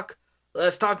 Let's talk,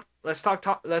 some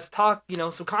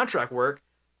contract work.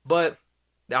 But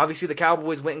obviously the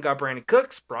Cowboys went and got Brandon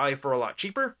Cooks, probably for a lot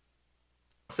cheaper.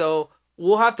 So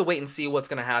we'll have to wait and see what's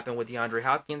going to happen with DeAndre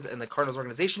Hopkins and the Cardinals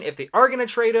organization. If they are going to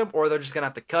trade him or they're just going to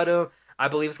have to cut him, I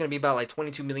believe it's going to be about like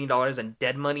 $22 million in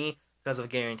dead money because of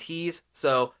guarantees.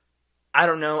 So I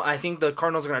don't know. I think the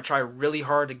Cardinals are going to try really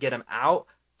hard to get him out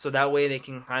so that way they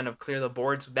can kind of clear the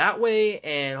boards that way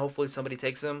and hopefully somebody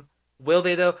takes him. Will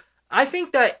they, though? I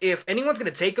think that if anyone's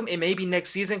going to take him, it may be next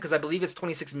season because I believe it's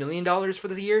 $26 million for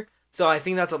the year. So I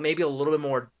think that's maybe a little bit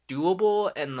more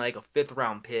doable and like a 5th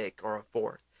round pick or a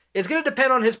 4th. It's going to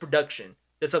depend on his production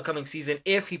this upcoming season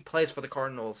if he plays for the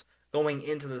Cardinals going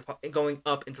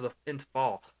up into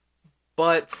fall.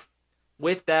 But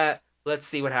with that, let's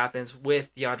see what happens with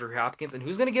DeAndre Hopkins and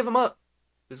who's going to give him up.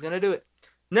 Who's going to do it?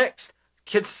 Next,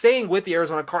 kids staying with the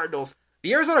Arizona Cardinals.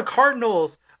 The Arizona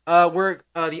Cardinals were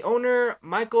the owner,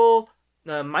 Michael,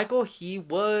 he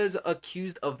was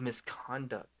accused of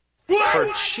misconduct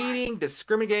for cheating,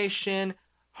 discrimination,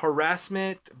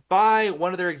 harassment by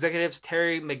one of their executives,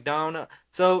 Terry McDonough.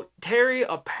 So Terry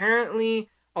apparently,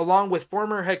 along with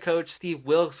former head coach Steve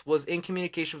Wilkes, was in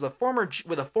communication with a former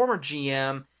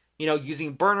GM,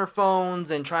 using burner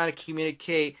phones and trying to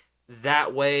communicate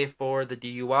that way for the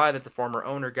DUI that the former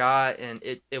owner got, and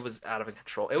it was out of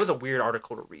control. It was a weird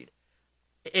article to read.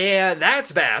 And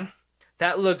that's bad.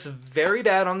 That looks very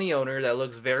bad on the owner. That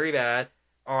looks very bad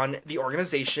on the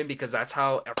organization because that's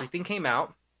how everything came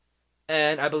out.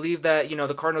 And I believe that,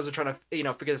 the Cardinals are trying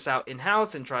to, figure this out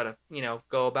in-house and try to,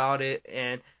 go about it.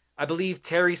 And I believe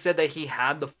Terry said that he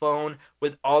had the phone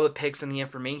with all the pics and the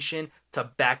information to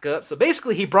back up. So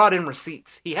basically he brought in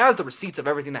receipts. He has the receipts of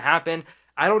everything that happened.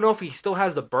 I don't know if he still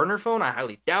has the burner phone. I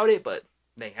highly doubt it, but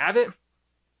they have it.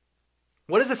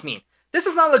 What does this mean? This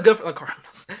does not look good for the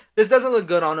Cardinals. This doesn't look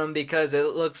good on them because it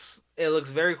looks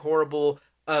very horrible.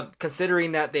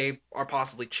 Considering that they are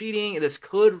possibly cheating, this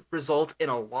could result in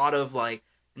a lot of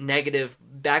negative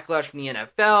backlash from the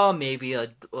NFL, maybe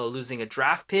losing a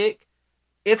draft pick.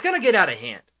 It's gonna get out of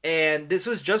hand, and this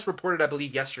was just reported, I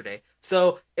believe, yesterday.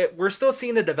 So we're still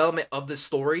seeing the development of this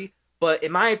story. But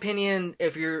in my opinion,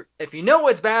 if you know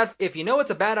it's bad, if you know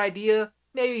it's a bad idea,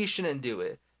 maybe you shouldn't do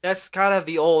it. That's kind of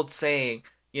the old saying.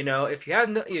 If you have,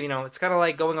 it's kind of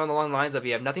like going on the long lines of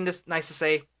you have nothing nice to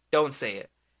say, don't say it.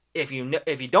 If you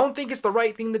don't think it's the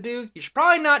right thing to do, you should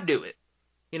probably not do it.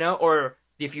 Or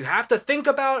if you have to think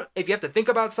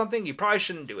about something, you probably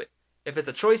shouldn't do it. If it's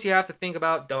a choice you have to think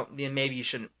about, then maybe you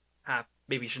shouldn't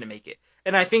make it.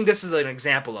 And I think this is an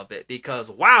example of it because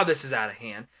wow, this is out of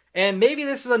hand. And maybe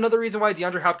this is another reason why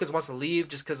DeAndre Hopkins wants to leave,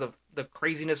 just because of the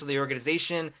craziness of the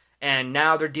organization. And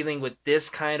now they're dealing with this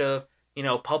kind of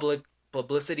public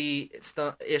publicity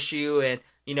issue, and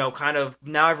kind of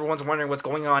now everyone's wondering what's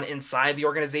going on inside the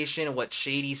organization and what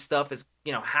shady stuff is,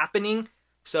 happening.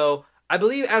 So I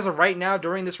believe as of right now,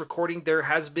 during this recording, there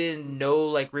has been no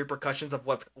like repercussions of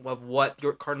what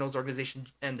your Cardinals organization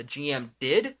and the GM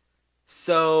did.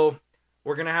 So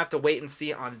we're gonna have to wait and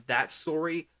see on that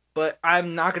story. But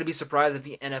I'm not gonna be surprised if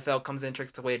the NFL comes in,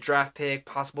 takes away a draft pick,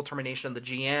 possible termination of the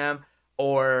GM,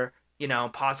 or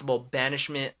possible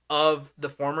banishment of the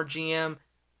former GM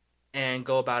and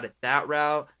go about it that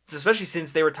route. So especially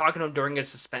since they were talking to him during a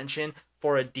suspension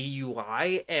for a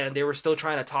DUI, and they were still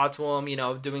trying to talk to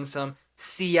him, doing some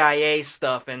CIA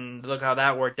stuff, and look how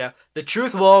that worked out. The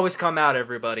truth will always come out,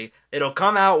 everybody. It'll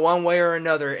come out one way or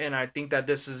another, and I think that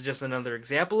this is just another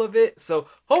example of it. So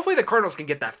hopefully the Cardinals can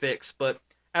get that fixed, but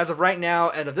as of right now,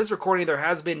 and of this recording, there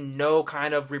has been no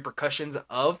kind of repercussions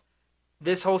of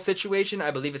this whole situation.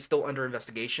 I believe it's still under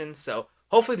investigation, so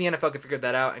hopefully the NFL can figure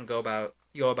that out and go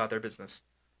about their business.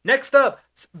 Next up,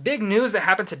 big news that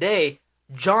happened today.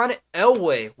 John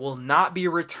Elway will not be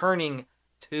returning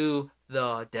to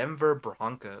the Denver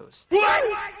Broncos.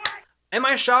 Am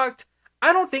I shocked?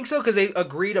 I don't think so, because they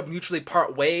agreed to mutually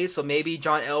part ways. So maybe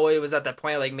John Elway was at that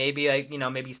point, like maybe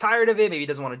he's tired of it, maybe he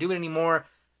doesn't want to do it anymore.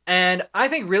 And I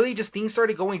think really just things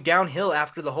started going downhill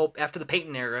after the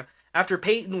Peyton era. After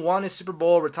Peyton won his Super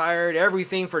Bowl, retired,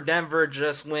 everything for Denver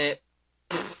just went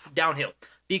downhill,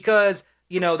 because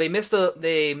they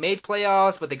made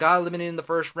playoffs, but they got eliminated in the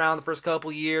first round the first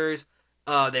couple years.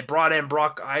 They brought in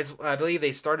I believe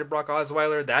they started Brock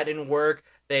Osweiler. That didn't work.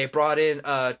 They brought in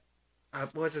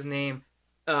what's his name?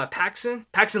 Paxton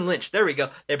Lynch. There we go.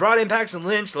 They brought in Paxton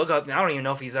Lynch. Look up. I don't even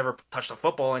know if he's ever touched a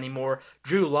football anymore.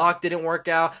 Drew Lock didn't work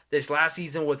out. This last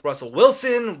season with Russell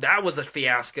Wilson, that was a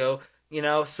fiasco.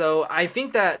 So I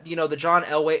think that the John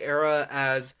Elway era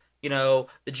as the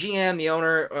GM, the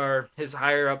owner, or his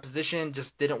higher up position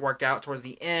just didn't work out towards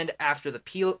the end. After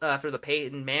the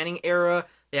Peyton Manning era,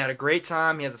 they had a great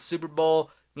time. He has a Super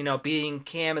Bowl, beating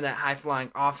Cam in that high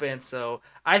flying offense. So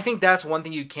I think that's one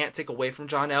thing you can't take away from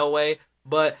John Elway.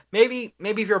 But maybe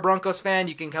if you're a Broncos fan,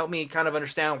 you can help me kind of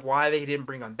understand why they didn't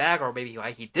bring him back, or maybe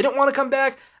why he didn't want to come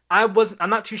back. I'm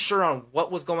not too sure on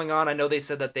what was going on. I know they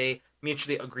said that they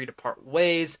mutually agreed to part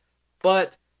ways,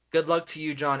 but good luck to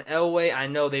you, John Elway. I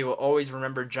know they will always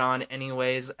remember John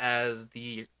anyways as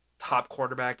the top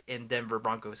quarterback in Denver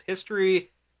Broncos history.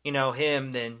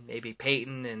 Him, then maybe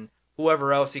Peyton and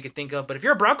whoever else you could think of. But if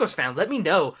you're a Broncos fan, let me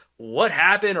know what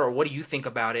happened or what do you think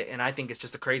about it. And I think it's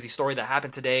just a crazy story that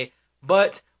happened today.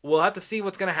 But we'll have to see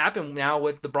what's going to happen now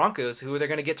with the Broncos, who they're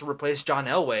going to get to replace John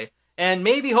Elway. And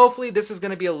maybe, hopefully, this is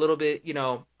going to be a little bit,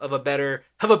 of a better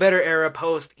era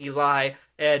post Eli.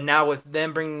 And now with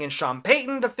them bringing in Sean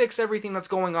Payton to fix everything that's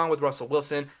going on with Russell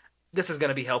Wilson, this is going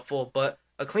to be helpful. But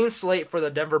a clean slate for the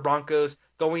Denver Broncos,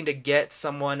 going to get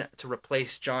someone to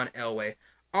replace John Elway.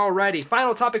 Alrighty,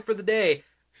 final topic for the day.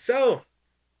 So,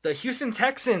 the Houston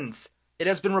Texans, it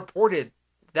has been reported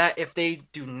that if they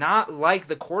do not like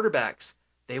the quarterbacks,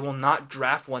 they will not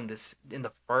draft one in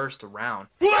the first round.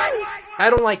 I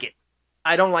don't like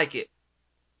it.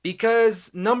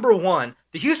 Because, number one,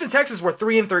 the Houston Texans were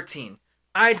 3-13.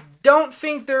 I don't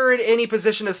think they're in any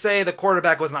position to say the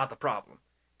quarterback was not the problem.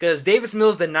 Because Davis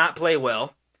Mills did not play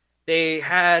well.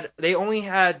 I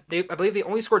believe they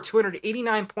only scored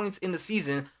 289 points in the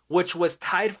season, which was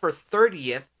tied for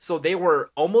 30th. So they were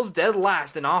almost dead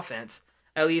last in offense,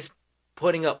 at least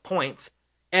putting up points.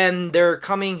 And they're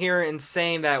coming here and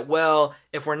saying that, well,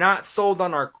 if we're not sold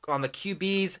on the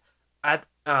QBs at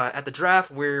the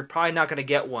draft, we're probably not going to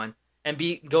get one and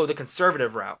go the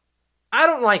conservative route. I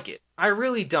don't like it. I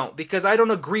really don't, because I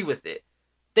don't agree with it.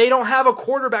 They don't have a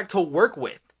quarterback to work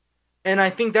with. And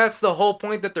I think that's the whole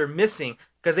point that they're missing,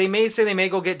 because they may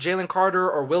go get Jalen Carter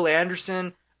or Will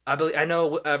Anderson. I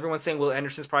know everyone's saying Will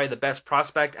Anderson's probably the best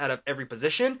prospect out of every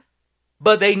position,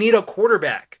 but they need a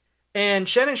quarterback. And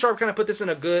Shannon Sharp kind of put this in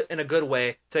a good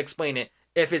way to explain it.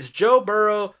 If it's Joe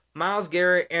Burrow, Myles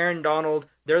Garrett, Aaron Donald,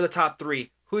 they're the top three.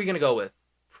 Who are you going to go with?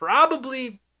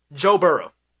 Probably Joe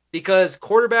Burrow, because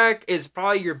quarterback is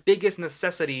probably your biggest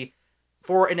necessity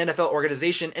for an NFL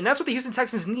organization, and that's what the Houston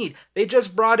Texans need. They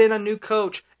just brought in a new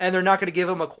coach, and they're not going to give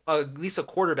him at least a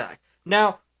quarterback.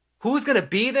 Now, who's going to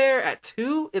be there at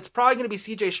 2? It's probably going to be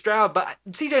C.J. Stroud, but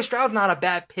C.J. Stroud's not a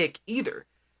bad pick either.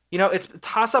 It's a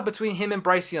toss-up between him and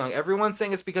Bryce Young. Everyone's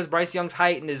saying it's because Bryce Young's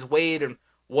height and his weight and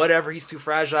whatever, he's too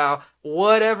fragile.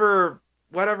 Whatever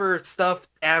stuff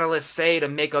analysts say to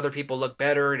make other people look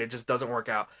better, and it just doesn't work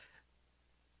out.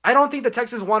 I don't think the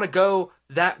Texans want to go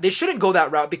they shouldn't go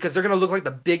that route, because they're going to look like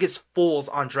the biggest fools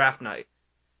on draft night.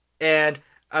 And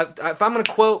if I'm going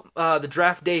to quote the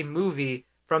draft day movie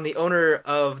from the owner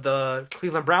of the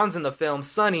Cleveland Browns in the film,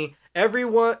 Sonny.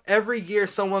 Every year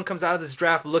someone comes out of this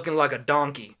draft looking like a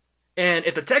donkey. And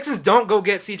if the Texans don't go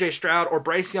get C.J. Stroud or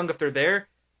Bryce Young if they're there,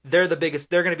 they're the biggest.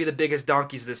 They're going to be the biggest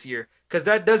donkeys this year because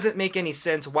that doesn't make any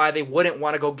sense why they wouldn't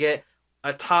want to go get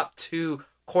a top two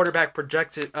quarterback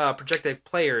projected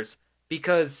players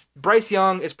because Bryce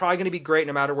Young is probably going to be great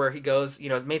no matter where he goes.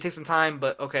 It may take some time,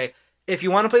 but okay. If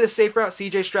you want to play the safe route,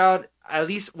 C.J. Stroud, at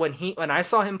least when I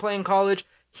saw him play in college,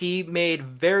 he made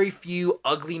very few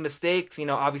ugly mistakes.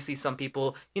 Obviously some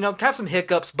people, have some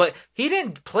hiccups, but he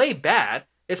didn't play bad.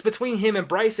 It's between him and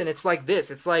Bryson. It's like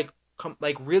this. It's like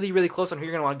really, really close on who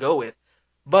you're going to want to go with.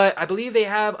 But I believe they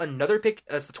have another pick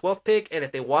as the 12th pick, and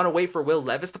if they want to wait for Will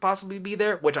Levis to possibly be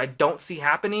there, which I don't see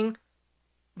happening,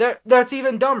 that's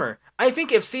even dumber. I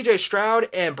think if C.J. Stroud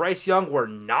and Bryce Young were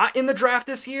not in the draft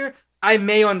this year, I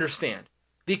may understand.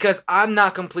 Because I'm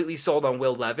not completely sold on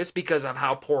Will Levis because of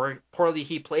how poorly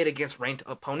he played against ranked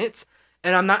opponents.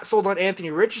 And I'm not sold on Anthony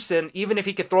Richardson, even if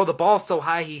he could throw the ball so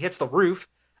high he hits the roof.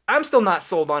 I'm still not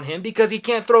sold on him because he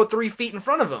can't throw 3 feet in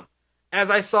front of him.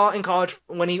 As I saw in college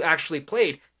when he actually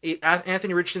played.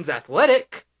 Anthony Richardson's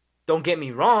athletic. Don't get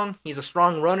me wrong. He's a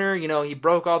strong runner. He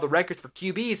broke all the records for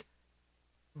QBs.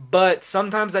 But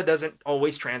sometimes that doesn't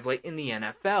always translate in the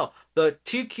NFL. The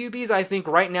 2 QBs I think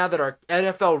right now that are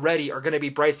NFL ready are going to be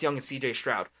Bryce Young and CJ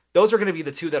Stroud. Those are going to be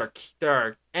the 2 that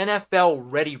are NFL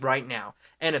ready right now.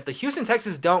 And if the Houston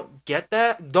Texans don't get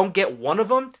one of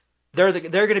them, they're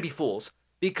going to be fools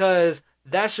because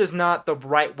that's just not the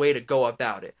right way to go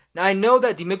about it. Now I know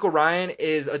that DeMeco Ryan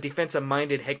is a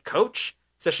defensive-minded head coach,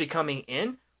 especially coming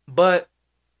in, but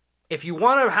if you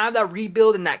want to have that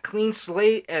rebuild and that clean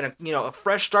slate and a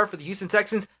fresh start for the Houston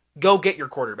Texans, go get your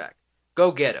quarterback.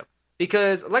 Go get him.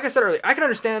 Because, like I said earlier, I can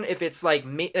understand if it's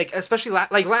especially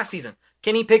like last season,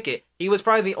 Kenny Pickett. He was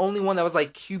probably the only one that was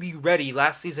like QB ready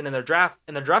last season in the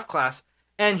draft class,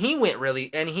 and he went really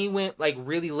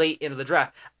late into the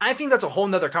draft. I think that's a whole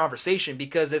nother conversation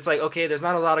because it's like, okay, there's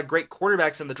not a lot of great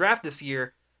quarterbacks in the draft this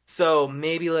year, so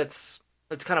maybe let's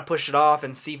kind of push it off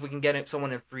and see if we can get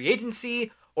someone in free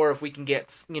agency. Or if we can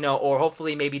get, or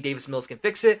hopefully maybe Davis Mills can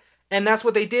fix it. And that's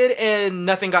what they did, and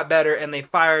nothing got better, and they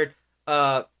fired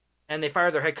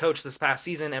their head coach this past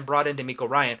season and brought in DeMeco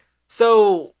Ryan.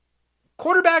 So,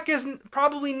 quarterback is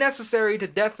probably necessary to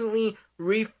definitely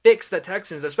refix the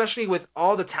Texans, especially with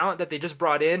all the talent that they just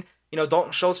brought in.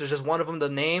 Dalton Schultz is just one of them to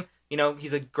name.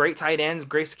 He's a great tight end,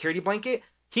 great security blanket.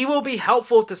 He will be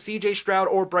helpful to C.J. Stroud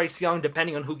or Bryce Young,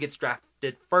 depending on who gets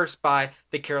drafted first by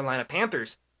the Carolina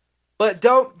Panthers. But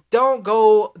don't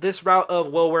go this route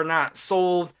of, well, we're not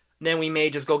sold, then we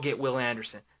may just go get Will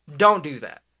Anderson. Don't do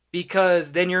that.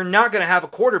 Because then you're not going to have a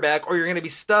quarterback or you're going to be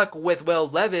stuck with Will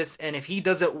Levis, and if he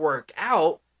doesn't work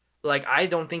out, like I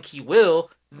don't think he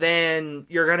will, then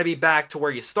you're going to be back to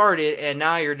where you started, and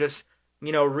now you're just,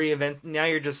 now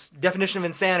you're just definition of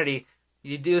insanity.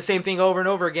 You do the same thing over and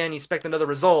over again, you expect another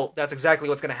result. That's exactly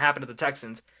what's going to happen to the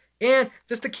Texans. And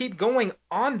just to keep going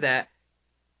on that,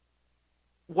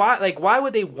 why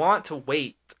would they want to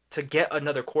wait to get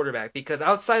another quarterback? Because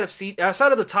outside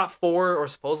of the top 4 or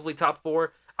supposedly top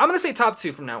 4, I'm gonna say top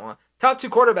 2 from now on. Top 2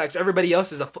 quarterbacks, everybody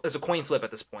else is a coin flip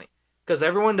at this point because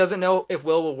everyone doesn't know if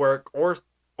Will work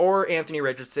or Anthony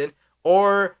Richardson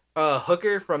or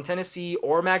Hooker from Tennessee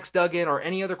or Max Duggan or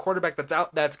any other quarterback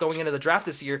that's going into the draft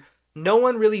this year. No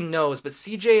one really knows, but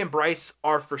CJ and Bryce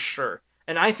are for sure.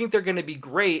 And I think they're going to be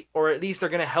great, or at least they're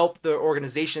going to help the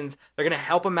organizations. They're going to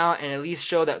help them out and at least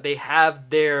show that they have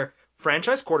their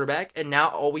franchise quarterback, and now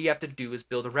all we have to do is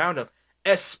build around him.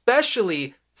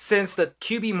 Especially since the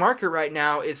QB market right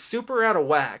now is super out of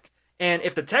whack. And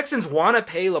if the Texans want to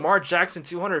pay Lamar Jackson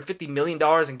 $250 million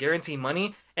in guaranteed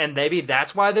money, and maybe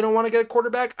that's why they don't want to get a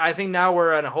quarterback, I think now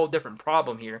we're at a whole different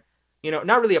problem here.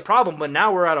 Not really a problem, but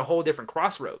now we're at a whole different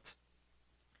crossroads.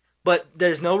 But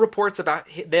there's no reports about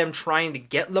them trying to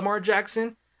get Lamar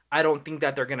Jackson. I don't think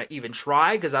that they're going to even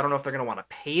try because I don't know if they're going to want to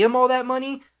pay him all that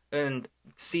money and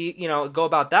go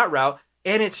about that route.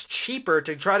 And it's cheaper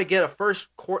to try to get a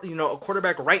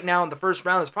quarterback right now in the first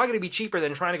round. It's probably going to be cheaper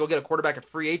than trying to go get a quarterback in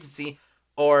free agency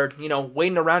or,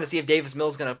 waiting around to see if Davis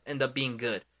Mills is going to end up being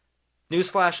good.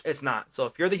 Newsflash, it's not. So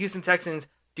if you're the Houston Texans,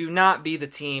 do not be the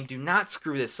team. Do not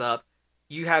screw this up.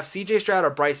 You have CJ Stroud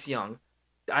or Bryce Young.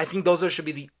 I think those should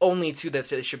be the only 2 that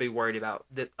they should be worried about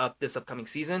this upcoming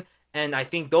season. And I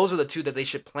think those are the 2 that they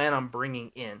should plan on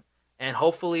bringing in. And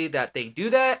hopefully that they do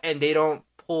that and they don't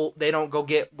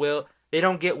get Will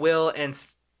and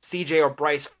CJ or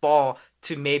Bryce fall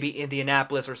to maybe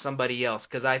Indianapolis or somebody else.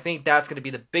 Because I think that's going to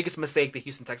be the biggest mistake the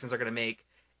Houston Texans are going to make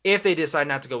if they decide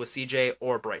not to go with CJ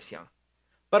or Bryce Young.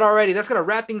 But alrighty, that's gonna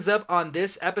wrap things up on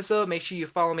this episode. Make sure you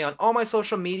follow me on all my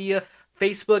social media: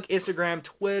 Facebook, Instagram,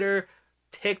 Twitter,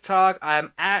 TikTok.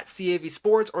 I'm at CAV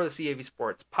Sports or the CAV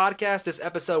Sports Podcast. This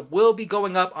episode will be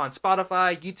going up on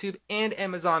Spotify, YouTube, and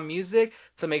Amazon Music.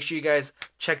 So make sure you guys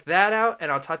check that out.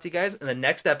 And I'll talk to you guys in the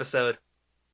next episode.